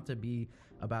you don't have to be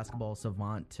a basketball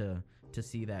savant to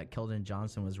see that Keldon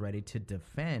Johnson was ready to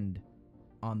defend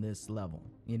on this level.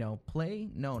 Play,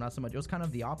 no, not so much. It was kind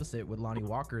of the opposite with Lonnie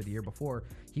Walker the year before.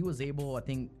 He was able, I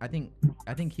think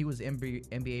he was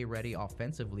NBA ready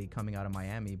offensively coming out of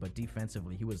Miami, but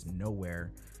defensively he was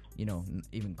nowhere,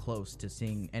 even close to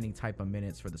seeing any type of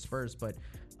minutes for the Spurs. But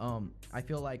I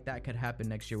feel like that could happen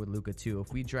next year with Luka too.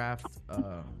 If we draft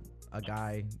a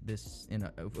guy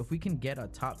if we can get a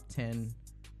top 10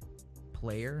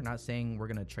 player, not saying we're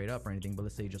gonna trade up or anything, but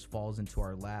let's say it just falls into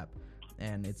our lap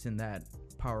and it's in that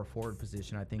power forward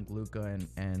position, I think Luka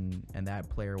and that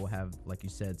player will have, like you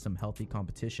said, some healthy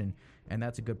competition, and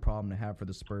that's a good problem to have for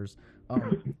the Spurs.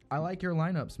 I like your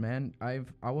lineups, man. I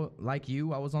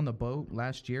was on the boat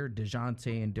last year.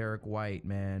 DeJounte and Derek White,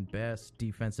 man, best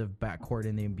defensive backcourt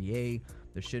in the NBA.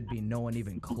 There should be no one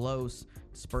even close.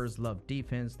 Spurs love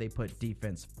defense. They put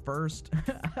defense first.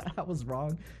 I was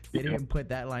wrong. They didn't put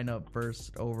that lineup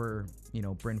first over,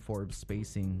 Bryn Forbes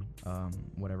spacing,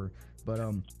 whatever. But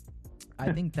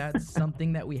I think that's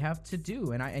something that we have to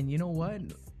do. And you know what?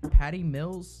 Patty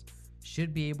Mills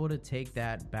should be able to take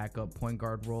that backup point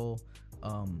guard role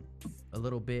a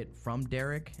little bit from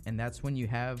Derek, and that's when you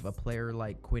have a player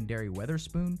like Quindary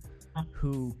Weatherspoon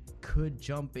who could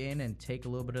jump in and take a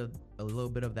little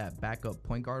bit of that backup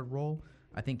point guard role.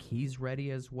 I think he's ready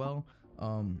as well.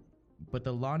 But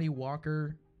the Lonnie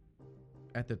Walker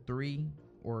at the 3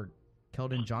 or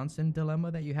Keldon Johnson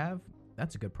dilemma that you have,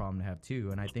 that's a good problem to have too.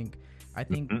 And I think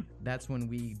that's when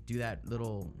we do that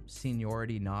little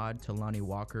seniority nod to Lonnie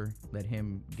Walker, let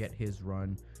him get his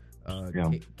run,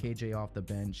 KJ off the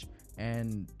bench,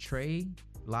 and Trey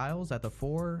Lyles at the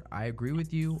 4. I agree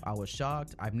with you. I was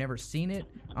shocked. I've never seen it.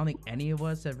 I don't think any of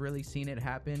us have really seen it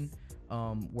happen,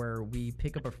 where we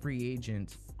pick up a free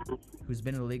agent who's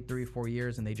been in the league 3 or 4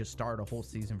 years and they just start a whole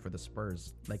season for the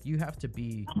Spurs. Like, you have to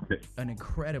be an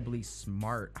incredibly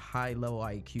smart, high-level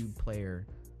IQ player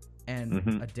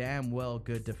and a damn well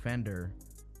good defender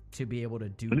to be able to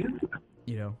do that,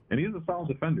 you know. And he's a solid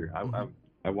defender.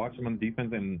 I watch him on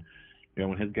defense, and you know,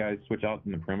 when his guys switch out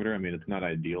in the perimeter, I mean, it's not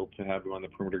ideal to have him on the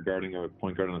perimeter guarding a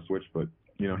point guard on a switch, but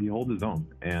you know, he holds his own.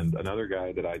 And another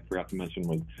guy that I forgot to mention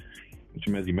was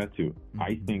Chimezie Metu.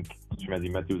 I think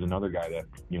Chimezie Metu is another guy that,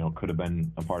 you know, could have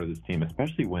been a part of this team,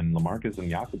 especially when LaMarcus and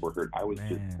Jakob were hurt. I was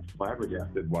just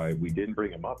flabbergasted why we didn't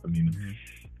bring him up. I mean,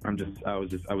 I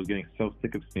was getting so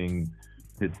sick of seeing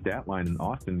his stat line in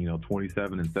Austin, you know,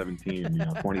 27 and 17, you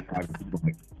know, 25.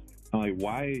 I'm like,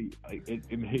 why?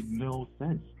 It made no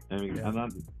sense. I mean, I'm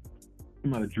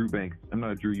not a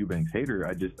Drew Eubanks hater.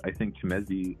 I think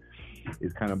Chimezie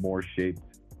is kind of more shaped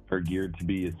or geared to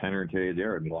be a center in today's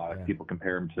era. I mean, a lot of people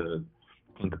compare him to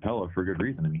Clint Capella for good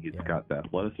reason. I mean, he's got the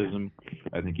athleticism.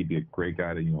 I think he'd be a great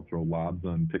guy to, you know, throw lobs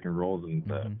on pick and rolls and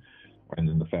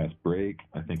then the fast break.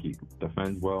 I think he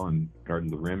defends well and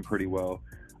guards the rim pretty well.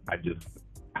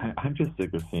 I'm just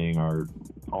sick of seeing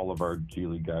all of our G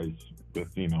League guys with,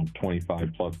 you know,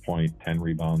 25 plus point, 10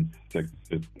 rebounds, 6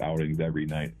 assist outings every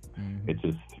night. It's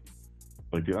just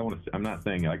like, dude, I'm not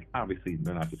saying, like, obviously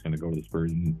they're not just going to go to the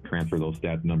Spurs and transfer those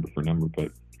stats number for number,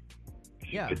 but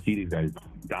to see these guys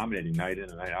dominating night in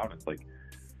and night out, it's like,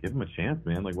 give them a chance,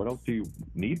 man. Like, what else do you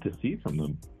need to see from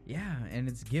them? Yeah, and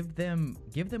it's give them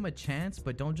a chance,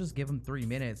 but don't just give them 3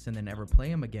 minutes and then never play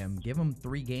them again. Give them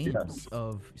 3 games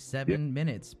of 7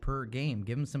 minutes per game.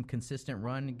 Give them some consistent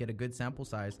run and get a good sample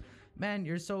size. Man,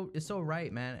 it's so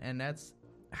right, man. And that's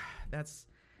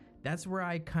where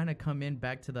I kind of come in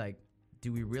back to, like,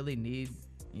 do we really need,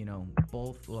 you know,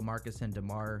 both LaMarcus and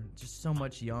DeMar? Just so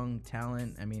much young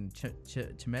talent. I mean,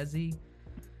 Chimezie,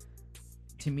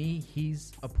 to me,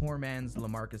 he's a poor man's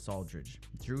LaMarcus Aldridge.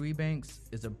 Drew Eubanks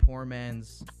is a poor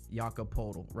man's Jakob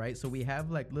Poeltl, right? So we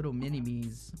have like little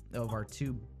mini-me's of our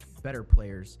 2 better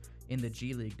players in the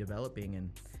G League developing, and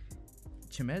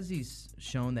Chimezie's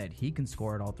shown that he can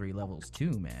score at all 3 levels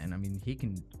too, man. I mean, he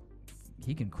can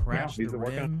crash the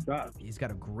rim. He's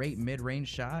got a great mid-range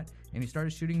shot, and he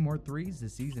started shooting more 3s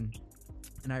this season.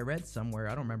 And I read somewhere,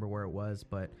 I don't remember where it was,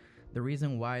 but the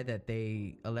reason why that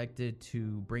they elected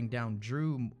to bring up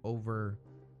Drew over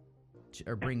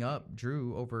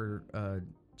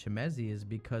Chimezie is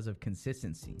because of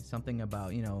consistency. Something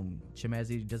about, you know,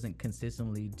 Chimezie doesn't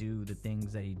consistently do the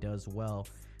things that he does well,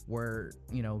 where,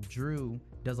 you know, Drew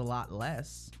does a lot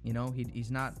less. You know,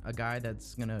 he's not a guy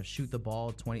that's gonna shoot the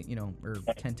ball 20, you know, or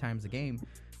 10 times a game.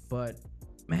 But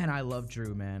man, I love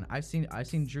Drew, man. I've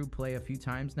seen Drew play a few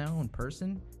times now in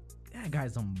person. That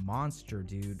guy's a monster,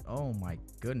 dude. Oh my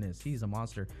goodness, he's a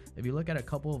monster. If you look at a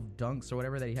couple of dunks or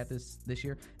whatever that he had this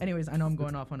year. Anyways, I know I'm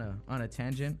going off on a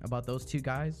tangent about those 2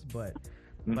 guys, but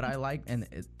I like, and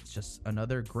it's just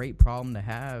another great problem to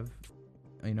have,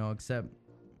 you know, except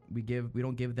we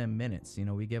don't give them minutes. You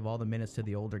know, we give all the minutes to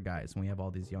the older guys when we have all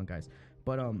these young guys.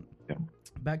 But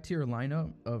back to your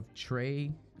lineup of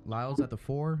Trey Lyles at the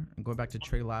 4, and going back to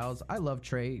Trey Lyles, I love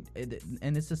Trey,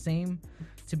 and it's the same.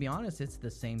 To be honest, it's the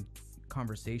same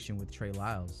conversation with Trey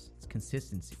Lyles. It's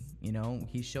consistency. You know,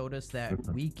 he showed us that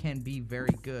we can be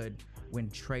very good when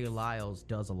Trey Lyles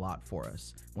does a lot for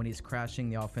us. When he's crashing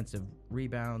the offensive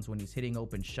rebounds, when he's hitting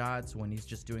open shots, when he's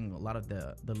just doing a lot of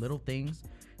the little things,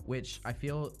 which I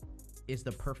feel is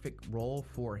the perfect role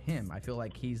for him. I feel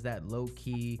like he's that low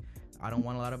key. I don't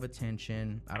want a lot of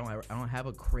attention. I don't have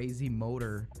a crazy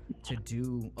motor to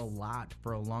do a lot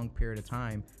for a long period of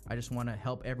time. I just want to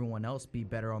help everyone else be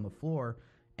better on the floor,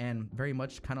 and very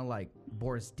much kind of like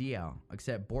Boris Diaw,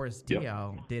 except Boris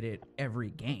Diaw did it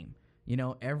every game. You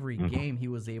know, every game he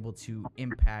was able to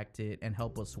impact it and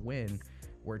help us win,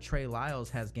 where Trey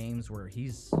Lyles has games where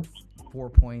he's 4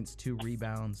 points, 2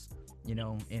 rebounds, you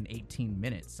know, in 18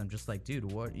 minutes. I'm just like, dude,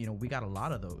 what? You know, we got a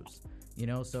lot of those. You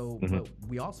know, so but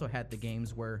we also had the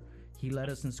games where he led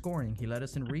us in scoring, he led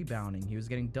us in rebounding, he was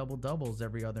getting doubles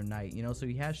every other night, you know, so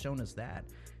he has shown us that.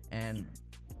 And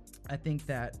I think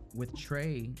that with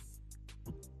Trey,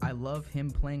 I love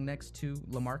him playing next to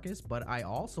LaMarcus, but I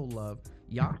also love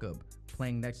Jakob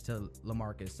playing next to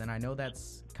LaMarcus. And I know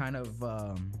that's kind of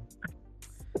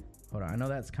Hold on. I know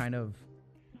that's kind of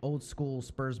old school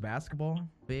Spurs basketball,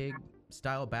 big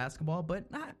style basketball, but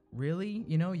not really.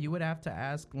 You know, you would have to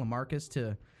ask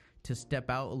LaMarcus to step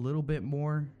out a little bit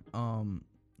more.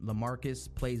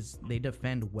 LaMarcus they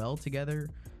defend well together.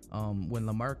 When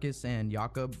LaMarcus and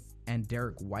Jakob and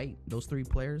Derek White, those three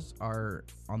players are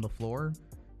on the floor,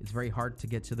 it's very hard to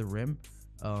get to the rim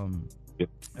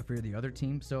if you're the other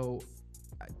team. So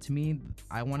to me,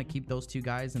 I want to keep those two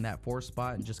guys in that 4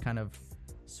 spot and just kind of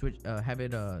switch, have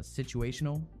it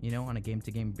situational, you know, on a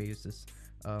game-to-game basis.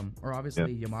 Or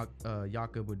obviously,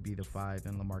 Jakob would be the 5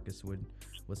 and LaMarcus would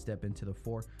step into the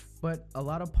 4. But a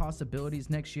lot of possibilities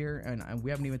next year, and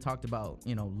we haven't even talked about,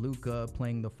 you know, Luka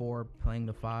playing the 4, playing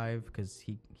the 5, because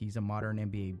he's a modern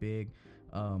NBA big.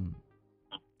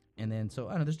 And then, so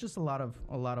I don't know, there's just a lot of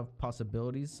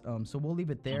possibilities. So we'll leave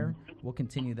it there. We'll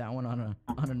continue that one on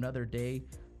another day.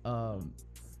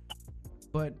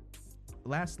 But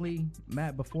lastly,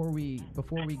 Matt, before we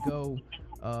go,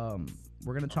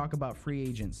 we're gonna talk about free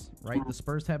agents, right? The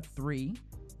Spurs have 3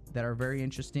 that are very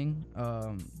interesting.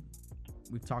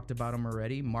 We've talked about them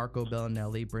already: Marco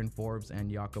Bellinelli, Bryn Forbes, and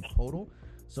Jakob Poeltl.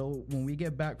 So when we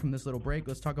get back from this little break,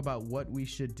 let's talk about what we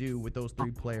should do with those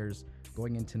 3 players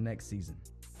going into next season.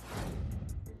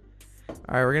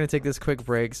 All right, we're going to take this quick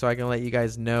break so I can let you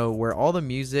guys know where all the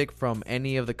music from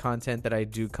any of the content that I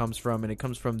do comes from, and it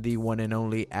comes from the one and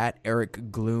only at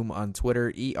Eric Gloom on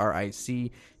Twitter,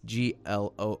 EricGloom.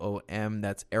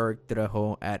 That's Eric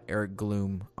Trejo at Eric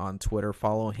Gloom on Twitter.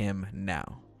 Follow him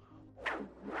now.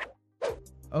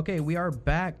 Okay, we are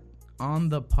back on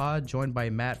the pod, joined by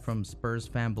Matt from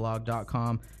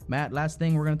SpursFanblog.com. Matt, last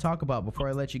thing we're going to talk about before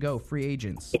I let you go, free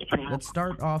agents. Let's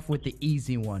start off with the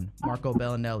easy one, Marco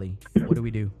Bellinelli. What do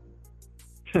we do?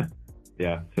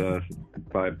 Yeah,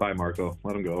 bye Marco.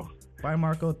 Let him go. Bye,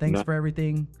 Marco. Thanks for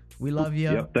everything. We love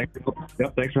you. Yep,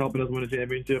 thanks for helping us win a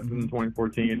championship in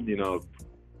 2014. You know,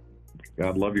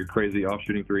 God love your crazy off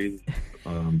shooting threes,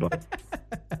 but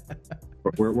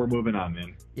we're moving on,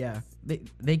 man. Yeah,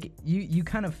 you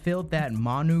kind of filled that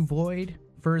Manu void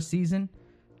for a season.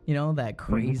 You know, that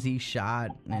crazy shot,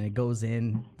 and it goes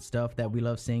in, stuff that we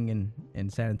love seeing in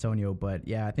San Antonio. But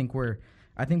yeah, I think we're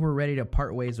ready to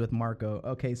part ways with Marco.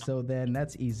 Okay, so then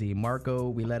that's easy. Marco,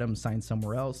 we let him sign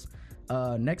somewhere else.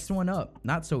 Next one up,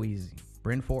 not so easy.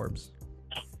 Bryn Forbes.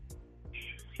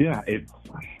 Yeah,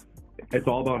 it's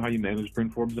all about how you manage Bryn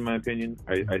Forbes, in my opinion.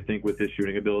 I think with his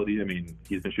shooting ability, I mean,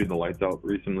 he's been shooting the lights out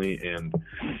recently, and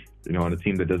you know, on a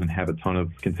team that doesn't have a ton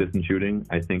of consistent shooting,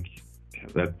 I think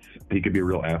that he could be a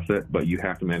real asset. But you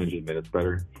have to manage his minutes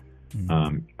better.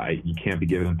 You can't be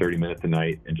giving him 30 minutes a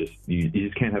night, and you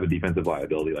just can't have a defensive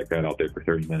liability like that out there for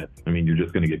 30 minutes. I mean, you're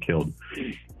just going to get killed.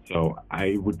 So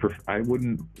I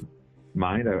wouldn't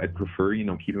mind. I'd prefer, you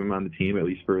know, keeping him on the team at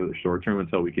least for the short term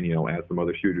until we can, you know, add some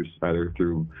other shooters either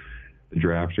through the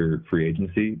draft or free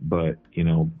agency. But, you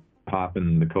know, Pop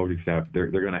and the coaching staff, they're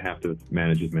going to have to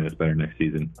manage his minutes better next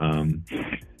season.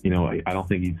 You know, I don't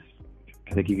think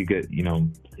I think he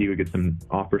could get some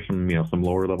offers from, you know, some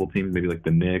lower level teams, maybe like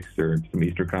the Knicks or some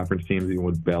Eastern Conference teams, even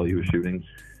with value his shooting.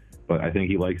 But I think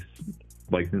he likes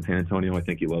in San Antonio. I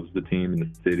think he loves the team and the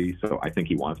city, so I think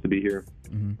he wants to be here.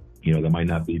 Mm-hmm. You know, that might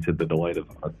not be to the delight of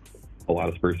a lot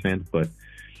of Spurs fans, but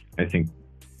I think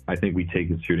we take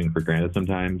his shooting for granted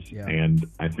sometimes, and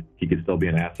I think he could still be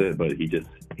an asset, but he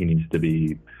needs to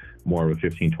be more of a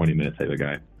 15-20 minute type of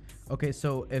guy. Okay,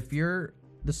 so if you're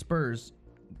the Spurs,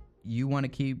 you want to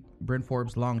keep Bryn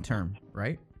Forbes long term,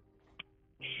 right?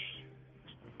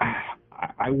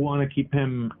 I want to keep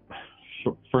him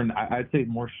I'd say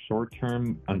more short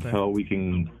term until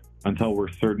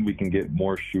we're certain we can get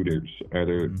more shooters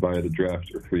either via the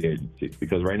draft or free agency,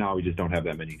 because right now we just don't have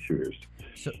that many shooters.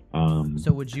 So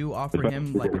would you offer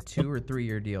him like a 2 or 3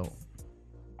 year deal?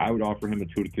 I would offer him a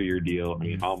 2 to 3 year deal. I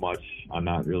mean, how much? I'm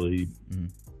not really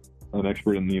an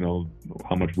expert in, you know,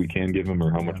 how much we can give him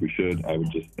or how much we should.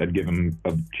 I'd give him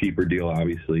a cheaper deal,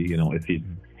 obviously. You know, if he's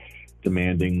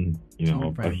demanding, you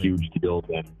know, a huge deal,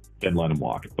 then let him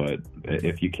walk. But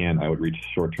if you can, I would reach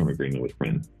a short term agreement with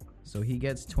Bryn. So he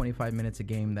gets 25 minutes a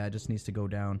game. That just needs to go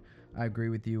down. I agree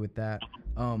with you with that.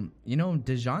 You know,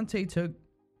 DeJounte took.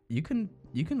 You can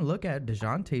look at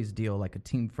DeJounte's deal like a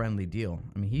team friendly deal.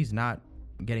 I mean, he's not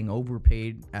getting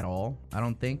overpaid at all, I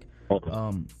don't think.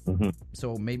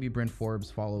 So maybe Bryn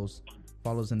Forbes follows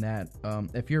in that.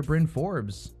 If you're Bryn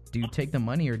Forbes, do you take the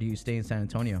money or do you stay in San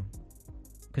Antonio?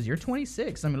 Because you're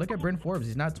 26. I mean, look at Bryn Forbes.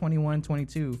 He's not 21,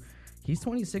 22. He's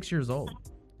 26 years old.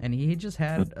 And he just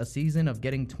had a season of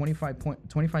getting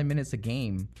 25 minutes a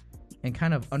game and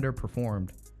kind of underperformed.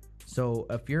 So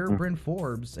if you're Bryn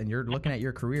Forbes and you're looking at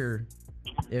your career,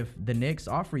 if the Knicks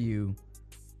offer you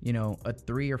a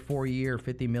 3 or 4 year,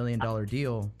 $50 million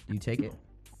deal, do you take it?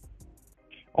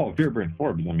 Oh, if you're Bryn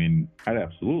Forbes, I mean, I'd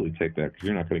absolutely take that because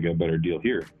you're not going to get a better deal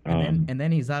here. And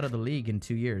then he's out of the league in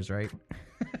 2 years, right?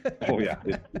 Oh, yeah.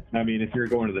 I mean, if you're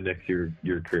going to the Knicks,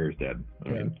 your career's dead. I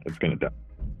mean, it's going to die.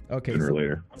 Okay, sooner or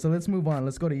later. So let's move on.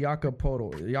 Let's go to Jakob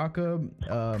Poeltl. Jakob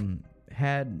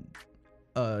had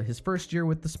his first year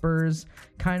with the Spurs.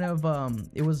 Kind of,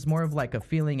 it was more of like a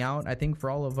feeling out, I think, for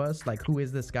all of us. Like, who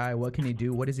is this guy? What can he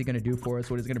do? What is he going to do for us?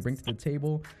 What is he going to bring to the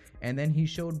table? And then he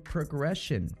showed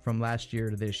progression from last year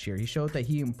to this year. He showed that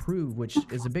he improved, which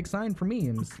is a big sign for me.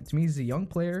 And to me, he's a young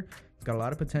player. He's got a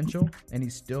lot of potential, and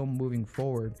he's still moving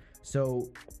forward. So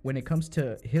when it comes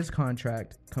to his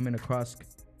contract coming across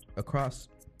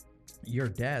your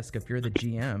desk, if you're the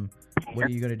GM, what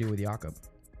are you going to do with Jakob?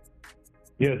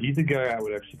 Yeah, he's a guy I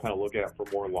would actually kind of look at for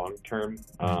more long term.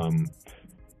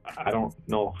 I don't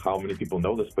know how many people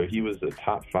know this, but he was a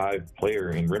top 5 player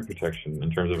in rim protection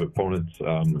in terms of opponents'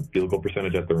 field goal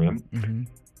percentage at the rim. Mm-hmm.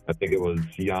 I think it was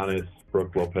Giannis,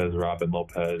 Brook Lopez, Robin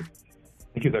Lopez.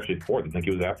 I think he was actually 4th. I think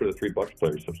he was after the 3 Bucks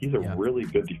players. So he's a really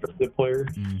good defensive player.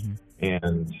 Mm-hmm.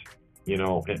 And,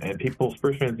 and people,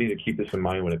 Spurs fans need to keep this in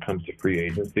mind when it comes to free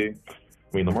agency.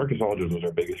 I mean, LaMarcus Aldridge was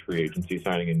our biggest free agency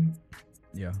signing in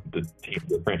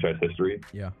the franchise history.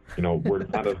 Yeah. We're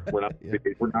not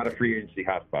a free agency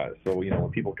hotspot. So, when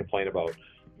people complain about,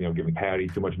 giving Patty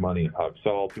too much money and Pop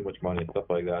Saul too much money and stuff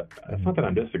like that, it's not that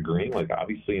I'm disagreeing. Like,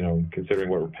 obviously, considering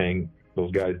what we're paying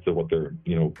those guys to what their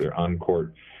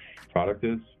on-court product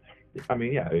is, I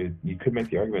mean, you could make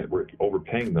the argument we're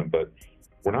overpaying them, but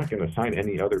we're not going to sign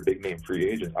any other big-name free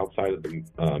agents outside of the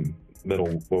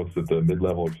the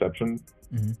mid-level exception.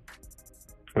 Mm-hmm.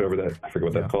 Whatever that, I forget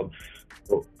what that's called.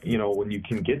 So, when you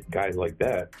can get guys like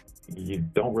that, you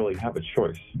don't really have a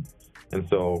choice. And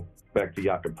so, back to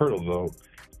Jakob Poeltl, though,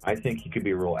 I think he could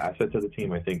be a real asset to the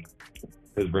team. I think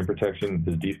his rim protection,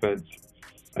 his defense,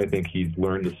 I think he's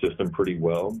learned the system pretty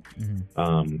well.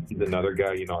 Mm-hmm. He's another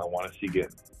guy,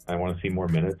 I want to see more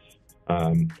minutes.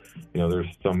 There's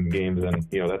some games, and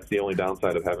that's the only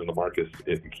downside of having LaMarcus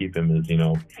if you keep him is,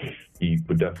 he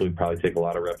would definitely probably take a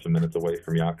lot of reps and minutes away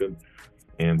from Jakob.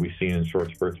 And we've seen in short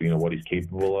spurts, what he's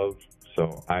capable of.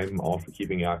 So I'm all for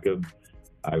keeping Jakob.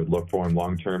 I would look for him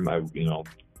long term. I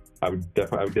would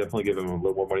definitely give him a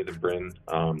little more money than Bryn.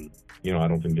 I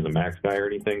don't think he's a max guy or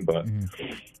anything, but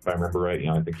if I remember right,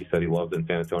 I think he said he loved in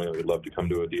San Antonio. He'd love to come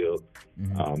to a deal.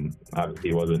 Obviously,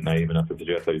 he wasn't naive enough to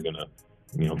suggest that he's going to,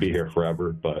 be here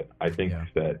forever. But I think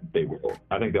that they will.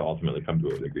 I think they'll ultimately come to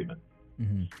an agreement.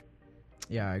 Mm-hmm.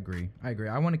 Yeah, I agree.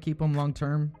 I want to keep him long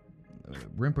term.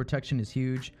 Rim protection is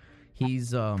huge.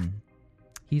 He's a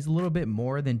little bit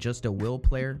more than just a will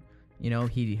player.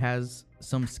 He has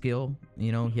some skill. He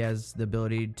has the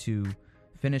ability to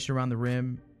finish around the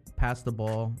rim, pass the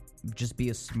ball, just be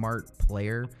a smart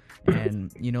player.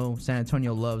 And, San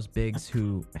Antonio loves bigs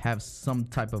who have some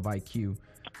type of IQ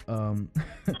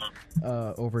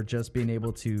over just being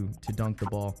able to dunk the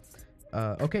ball.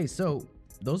 Okay, so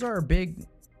those are our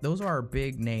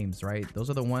big names, right? Those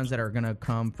are the ones that are going to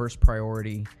come first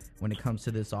priority when it comes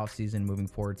to this offseason moving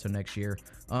forward to next year.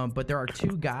 But there are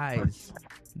 2 guys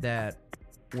that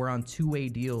were on 2-way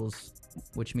deals,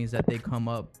 which means that they come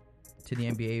up to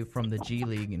the NBA from the G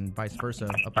League and vice versa,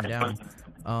 up and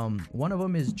down. One of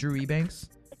them is Drew Eubanks,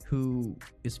 who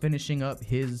is finishing up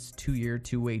his 2-year,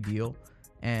 2-way deal.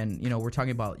 And, we're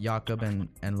talking about Jakob and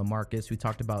LaMarcus. We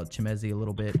talked about Chimezie a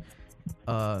little bit.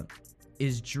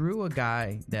 Is Drew a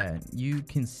guy that you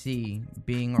can see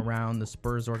being around the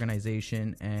Spurs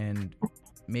organization and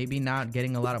maybe not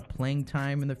getting a lot of playing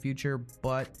time in the future,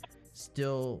 but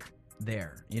still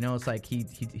there? It's like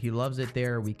he loves it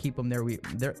there. We keep him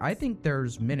there. I think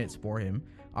there's minutes for him.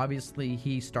 Obviously,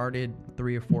 he started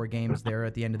 3 or 4 games there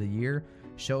at the end of the year,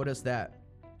 showed us that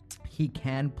he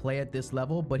can play at this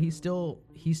level, but he still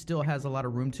has a lot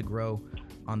of room to grow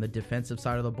on the defensive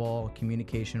side of the ball,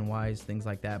 communication-wise, things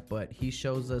like that. But he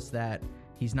shows us that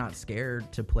he's not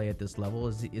scared to play at this level.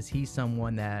 Is he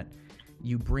someone that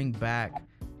you bring back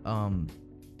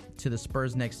to the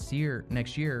Spurs next year,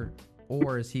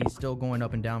 or is he still going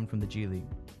up and down from the G League?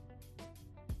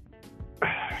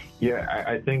 Yeah,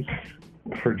 I think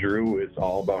for Drew, it's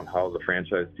all about how the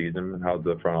franchise sees him and how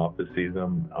the front office sees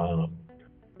him.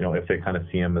 If they kind of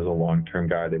see him as a long-term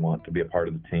guy, they want to be a part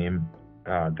of the team.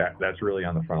 That's really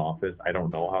on the front office. I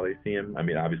don't know how they see him. I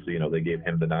mean, obviously, they gave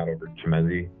him the nod over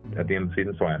Chimezie at the end of the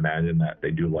season, so I imagine that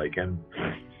they do like him.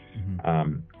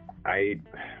 Mm-hmm.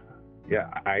 Yeah,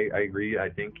 I agree. I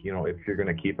think, if you're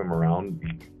going to keep him around,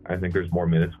 I think there's more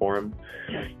minutes for him.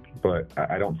 But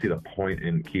I don't see the point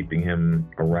in keeping him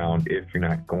around if you're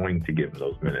not going to give him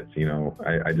those minutes.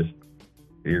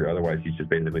 Otherwise he's just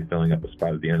basically filling up a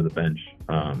spot at the end of the bench.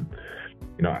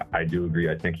 I do agree.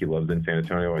 I think he loves in San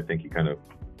Antonio. I think he kind of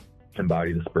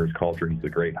embodies the Spurs culture. He's a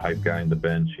great hype guy in the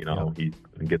bench.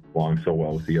 He gets along so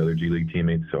well with the other G League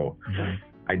teammates. So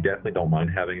I definitely don't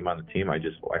mind having him on the team. I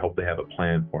hope they have a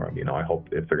plan for him. I hope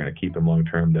if they're going to keep him long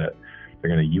term that they're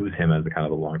going to use him as a kind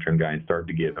of a long term guy and start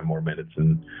to give him more minutes.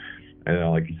 And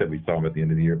like you said, we saw him at the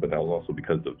end of the year, but that was also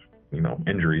because of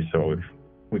injuries. So if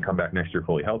we come back next year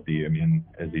fully healthy,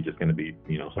 is he just going to be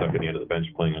stuck at the end of the bench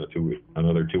playing on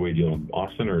another two-way deal in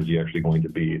Austin, or is he actually going to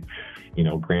be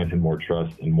granted more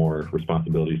trust and more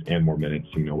responsibilities and more minutes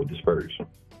with the Spurs?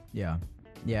 Yeah,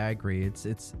 I agree.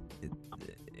 It's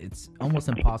almost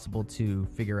impossible to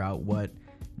figure out what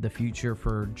the future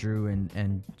for Drew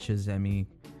and Chimezie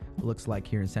looks like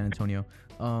here in San Antonio.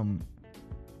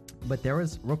 But there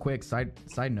was, real quick, side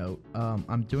note,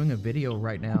 I'm doing a video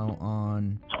right now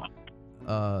on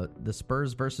the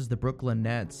Spurs versus the Brooklyn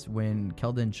Nets when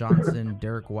Keldon Johnson,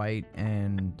 Derek White,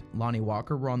 and Lonnie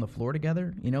Walker were on the floor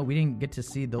together. We didn't get to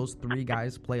see those three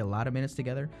guys play a lot of minutes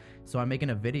together. So I'm making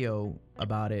a video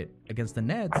about it against the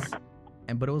Nets.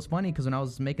 But it was funny because when I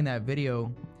was making that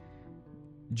video,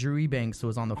 Drew Eubanks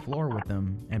was on the floor with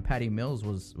them, and Patty Mills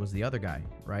was the other guy,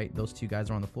 right? Those two guys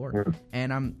are on the floor.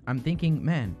 And I'm thinking,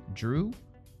 man, Drew,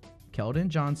 Keldon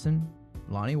Johnson,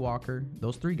 Lonnie Walker,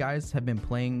 those three guys have been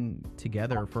playing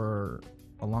together for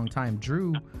a long time.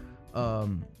 Drew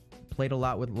played a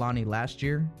lot with Lonnie last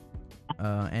year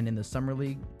and in the summer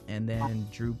league, and then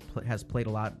Drew has played a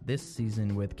lot this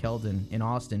season with Keldon in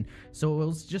Austin. So it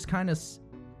was just kind of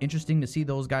interesting to see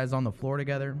those guys on the floor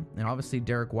together. And obviously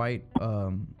Derek White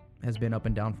has been up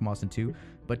and down from Austin too.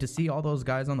 But to see all those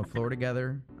guys on the floor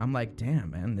together, I'm like,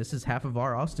 damn, man, this is half of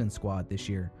our Austin squad this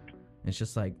year. It's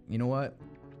just like, you know what?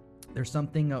 There's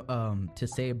something to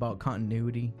say about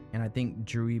continuity, and I think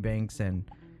Drew Eubanks and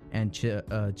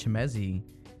Chimezie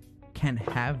can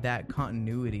have that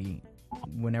continuity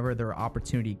whenever their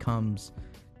opportunity comes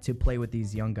to play with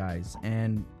these young guys.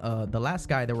 And the last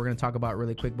guy that we're going to talk about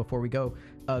really quick before we go,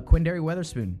 Quinndary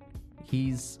Weatherspoon.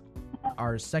 He's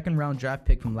our second-round draft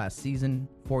pick from last season,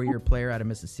 4-year player out of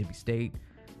Mississippi State.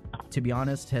 To be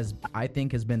honest, I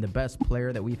think has been the best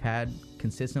player that we've had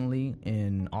consistently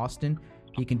in Austin.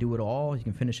 He can do it all. He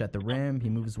can finish at the rim. He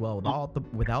moves well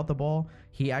without the ball.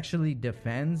 He actually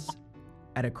defends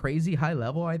at a crazy high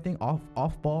level, I think,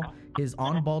 off ball. His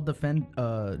on-ball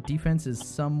defense is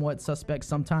somewhat suspect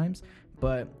sometimes,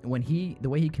 but when the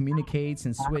way he communicates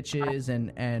and switches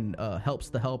and helps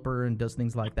the helper and does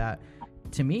things like that,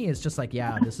 to me, it's just like,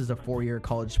 yeah, this is a 4-year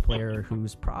college player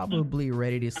who's probably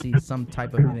ready to see some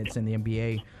type of minutes in the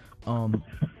NBA.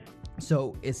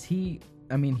 So is he...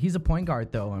 he's a point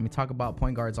guard, though. Talk about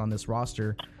point guards on this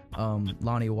roster. Not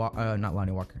Lonnie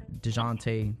Walker,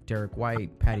 DeJounte, Derek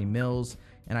White, Patty Mills.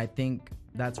 And I think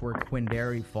that's where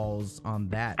Quinndary falls on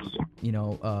that,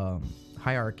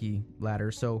 hierarchy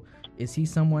ladder. So is he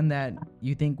someone that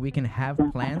you think we can have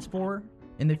plans for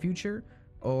in the future?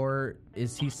 Or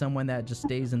is he someone that just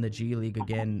stays in the G League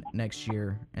again next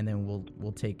year and then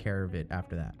we'll take care of it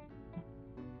after that?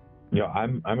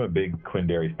 I'm a big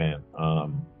Quinndary fan.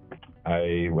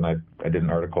 When I did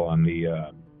an article on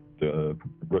the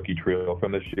rookie trio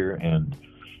from this year, and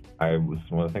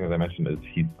one of the things I mentioned is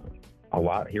he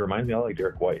reminds me a lot like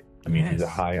Derek White. Yes. He's a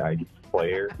high IQ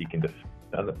player. He can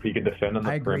defend on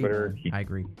the perimeter. I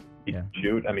agree. He can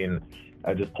shoot.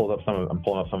 I just pulled up I'm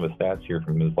pulling up some of his stats here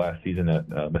from his last season at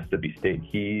Mississippi State.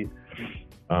 He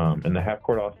in the half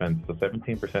court offense, so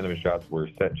 17% of his shots were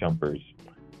set jumpers.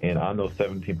 And on those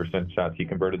 17% shots, he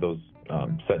converted those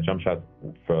set jump shots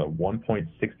for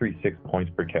 1.636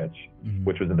 points per catch,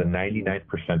 which was in the 99th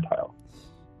percentile.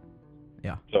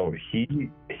 Yeah. So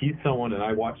he's someone, and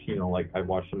I watched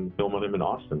some film on him in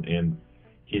Austin, and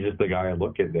he's just the guy I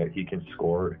look at that he can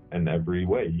score in every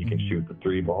way. He can shoot the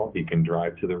three ball. He can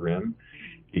drive to the rim.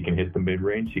 He can hit the mid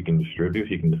range. He can distribute.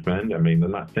 He can defend.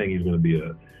 I'm not saying he's going to be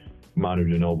a Manu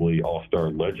Ginobili all-star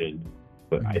legend,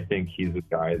 but I think he's a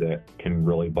guy that can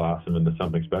really blossom into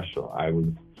something special. I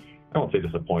won't say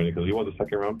disappointed because he was a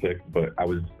second-round pick, but I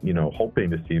was, hoping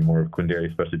to see more of Quinndary,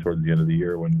 especially towards the end of the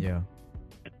year when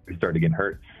he started getting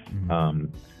hurt.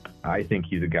 I think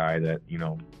he's a guy that,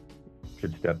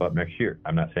 should step up next year.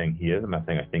 I'm not saying he is. I'm not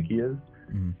saying I think he is,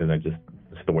 because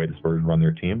it's the way the Spurs run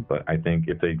their team. But I think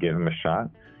if they give him a shot,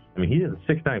 he has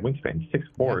a 6'9" wingspan. He's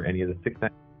 6'4", and he has a 6'9"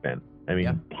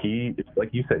 wingspan. He,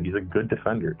 like you said, he's a good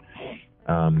defender.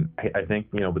 I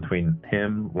think, between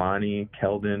him, Lonnie,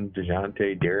 Keldon,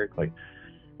 DeJounte, Derek, like,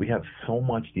 we have so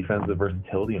much defensive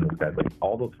versatility in this guy. Like,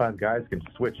 all those 5 guys can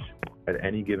switch at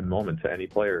any given moment to any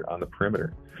player on the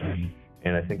perimeter.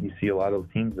 And I think you see a lot of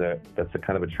those teams that's a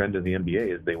kind of a trend in the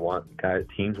NBA is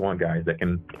teams want guys that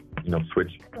can,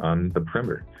 switch on the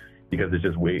perimeter, because it's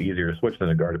just way easier to switch than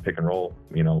a guard to pick and roll,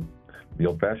 the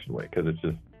old-fashioned way, because it's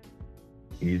just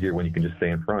easier when you can just stay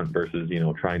in front versus,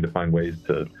 trying to find ways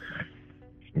to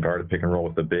guard a pick and roll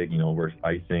with the big, versus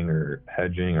icing or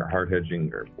hedging or hard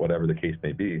hedging or whatever the case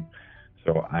may be.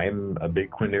 So I'm a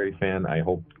big Quinndary fan. I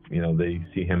hope, they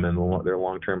see him in their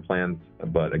long-term plans.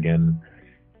 But again,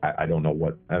 I don't know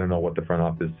what the front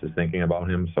office is thinking about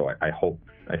him. So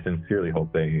I sincerely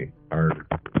hope they are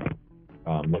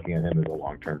looking at him as a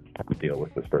long-term deal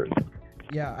with the Spurs.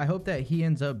 Yeah, I hope that he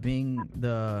ends up being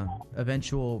the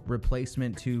eventual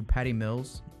replacement to Patty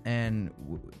Mills. And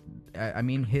I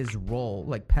mean, his role,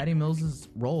 like Patty Mills'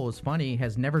 role is funny,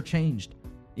 has never changed.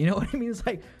 You know what I mean? It's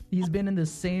like he's been in the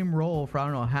same role for, I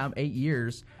don't know, 8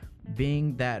 years,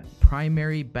 being that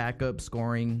primary backup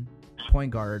scoring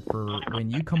point guard for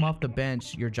when you come off the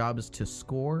bench, your job is to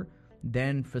score,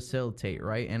 then facilitate,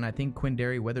 right? And I think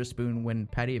Quinndary Weatherspoon, when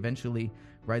Patty eventually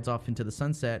rides off into the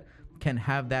sunset, can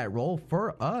have that role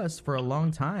for us for a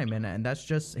long time. And that's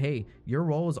just, hey, your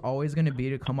role is always going to be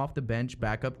to come off the bench,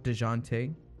 back up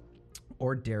DeJounte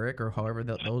or Derek or however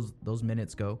those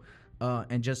minutes go.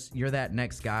 And just, you're that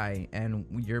next guy, and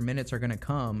your minutes are going to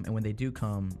come. And when they do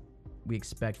come, we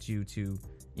expect you to,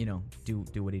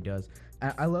 do what he does.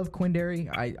 I love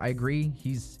Quinndary. I agree.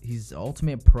 He's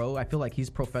ultimate pro. I feel like he's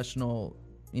professional.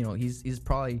 He's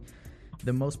probably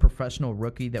the most professional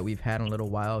rookie that we've had in a little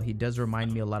while. He does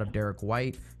remind me a lot of Derek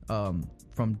White,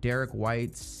 from Derek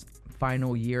White's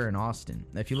final year in Austin.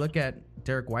 If you look at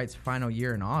Derek White's final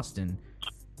year in Austin,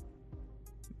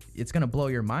 it's going to blow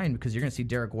your mind, because you're going to see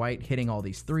Derek White hitting all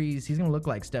these threes. He's going to look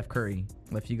like Steph Curry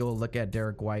if you go look at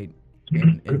Derek White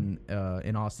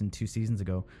in Austin 2 seasons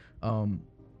ago.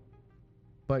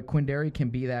 But Quinndary can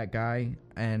be that guy,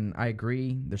 and I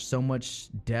agree. There's so much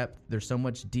depth. There's so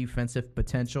much defensive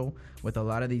potential with a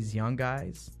lot of these young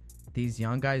guys. These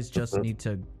young guys just need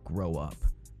to grow up.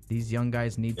 These young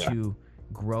guys need to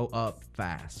grow up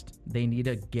fast. They need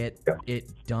to get it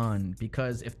done,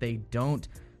 because if they don't,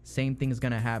 same thing is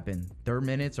going to happen. Their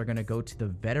minutes are going to go to the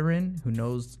veteran who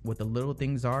knows what the little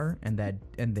things are, and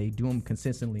they do them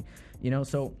consistently.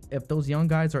 So if those young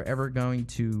guys are ever going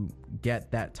to get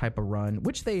that type of run,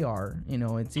 which they are,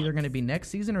 it's either going to be next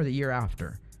season or the year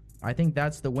after. I think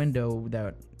that's the window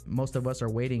that most of us are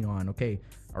waiting on. Okay,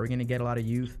 are we going to get a lot of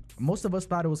youth? Most of us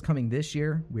thought it was coming this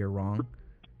year. We were wrong.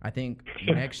 I think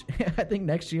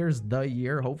next year is the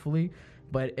year, hopefully.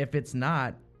 But if it's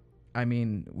not, I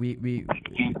mean, we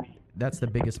that's the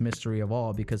biggest mystery of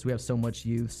all, because we have so much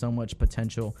youth, so much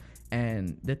potential.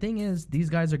 And the thing is, these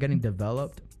guys are getting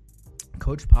developed.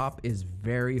 Coach Pop is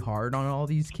very hard on all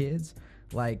these kids.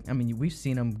 Like, I mean, we've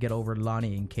seen him get over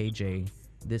Lonnie and KJ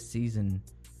this season.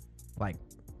 Like,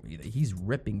 he's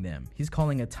ripping them. He's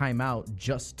calling a timeout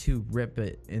just to rip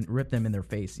them in their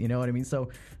face. You know what I mean? So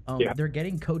they're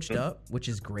getting coached up, which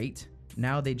is great.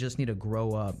 Now they just need to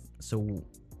grow up so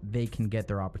they can get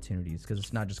their opportunities, because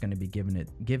it's not just going to be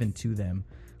given to them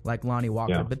like Lonnie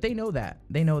Walker. Yeah. But they know that.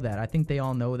 I think they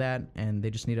all know that, and they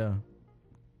just need to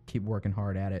keep working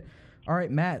hard at it. All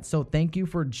right, Matt, so thank you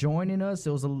for joining us.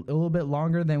 It was a little bit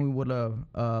longer than we would have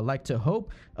liked to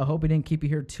hope. I hope we didn't keep you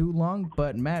here too long.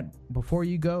 But, Matt, before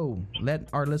you go, let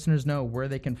our listeners know where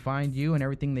they can find you and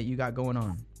everything that you got going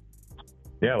on.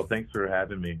 Yeah, well, thanks for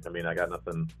having me. I mean, I got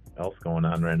nothing else going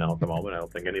on right now at the moment. I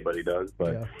don't think anybody does.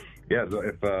 But, so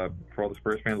if for all the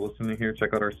Spurs fans listening here,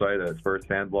 check out our site at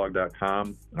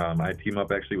SpursFanblog.com. I team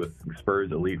up actually with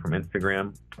Spurs Elite from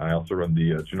Instagram. I also run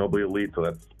the Ginobili Elite, so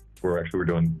that's where we're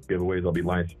doing giveaways. I'll be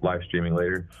live streaming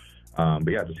later. But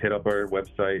yeah, just hit up our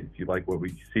website if you like what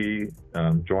we see.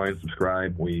 Join,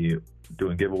 subscribe. We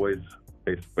doing giveaways,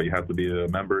 but you have to be a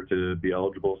member to be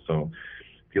eligible. So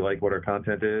if you like what our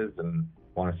content is and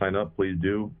want to sign up, please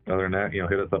do. Other than that,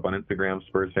 hit us up on Instagram,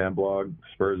 Spurs Fan Blog,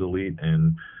 Spurs Elite,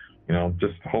 and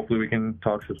just hopefully we can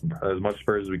talk as much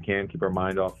Spurs as we can. Keep our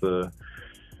mind off the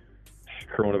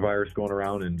coronavirus going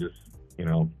around, and just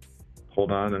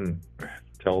hold on and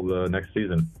till the next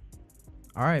season.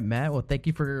 All right, Matt. Well, thank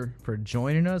you for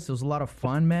joining us. It was a lot of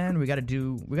fun, man. We got to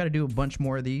do a bunch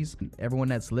more of these. Everyone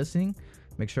that's listening,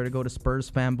 make sure to go to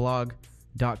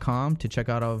SpursFanblog.com to check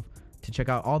out all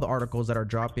the articles that are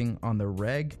dropping on the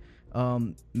reg.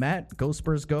 Matt, go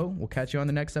Spurs, go. We'll catch you on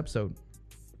the next episode.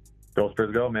 Go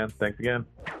Spurs, go, man. Thanks again.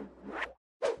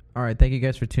 All right, thank you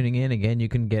guys for tuning in. Again, you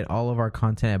can get all of our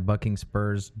content at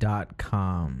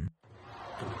buckingspurs.com.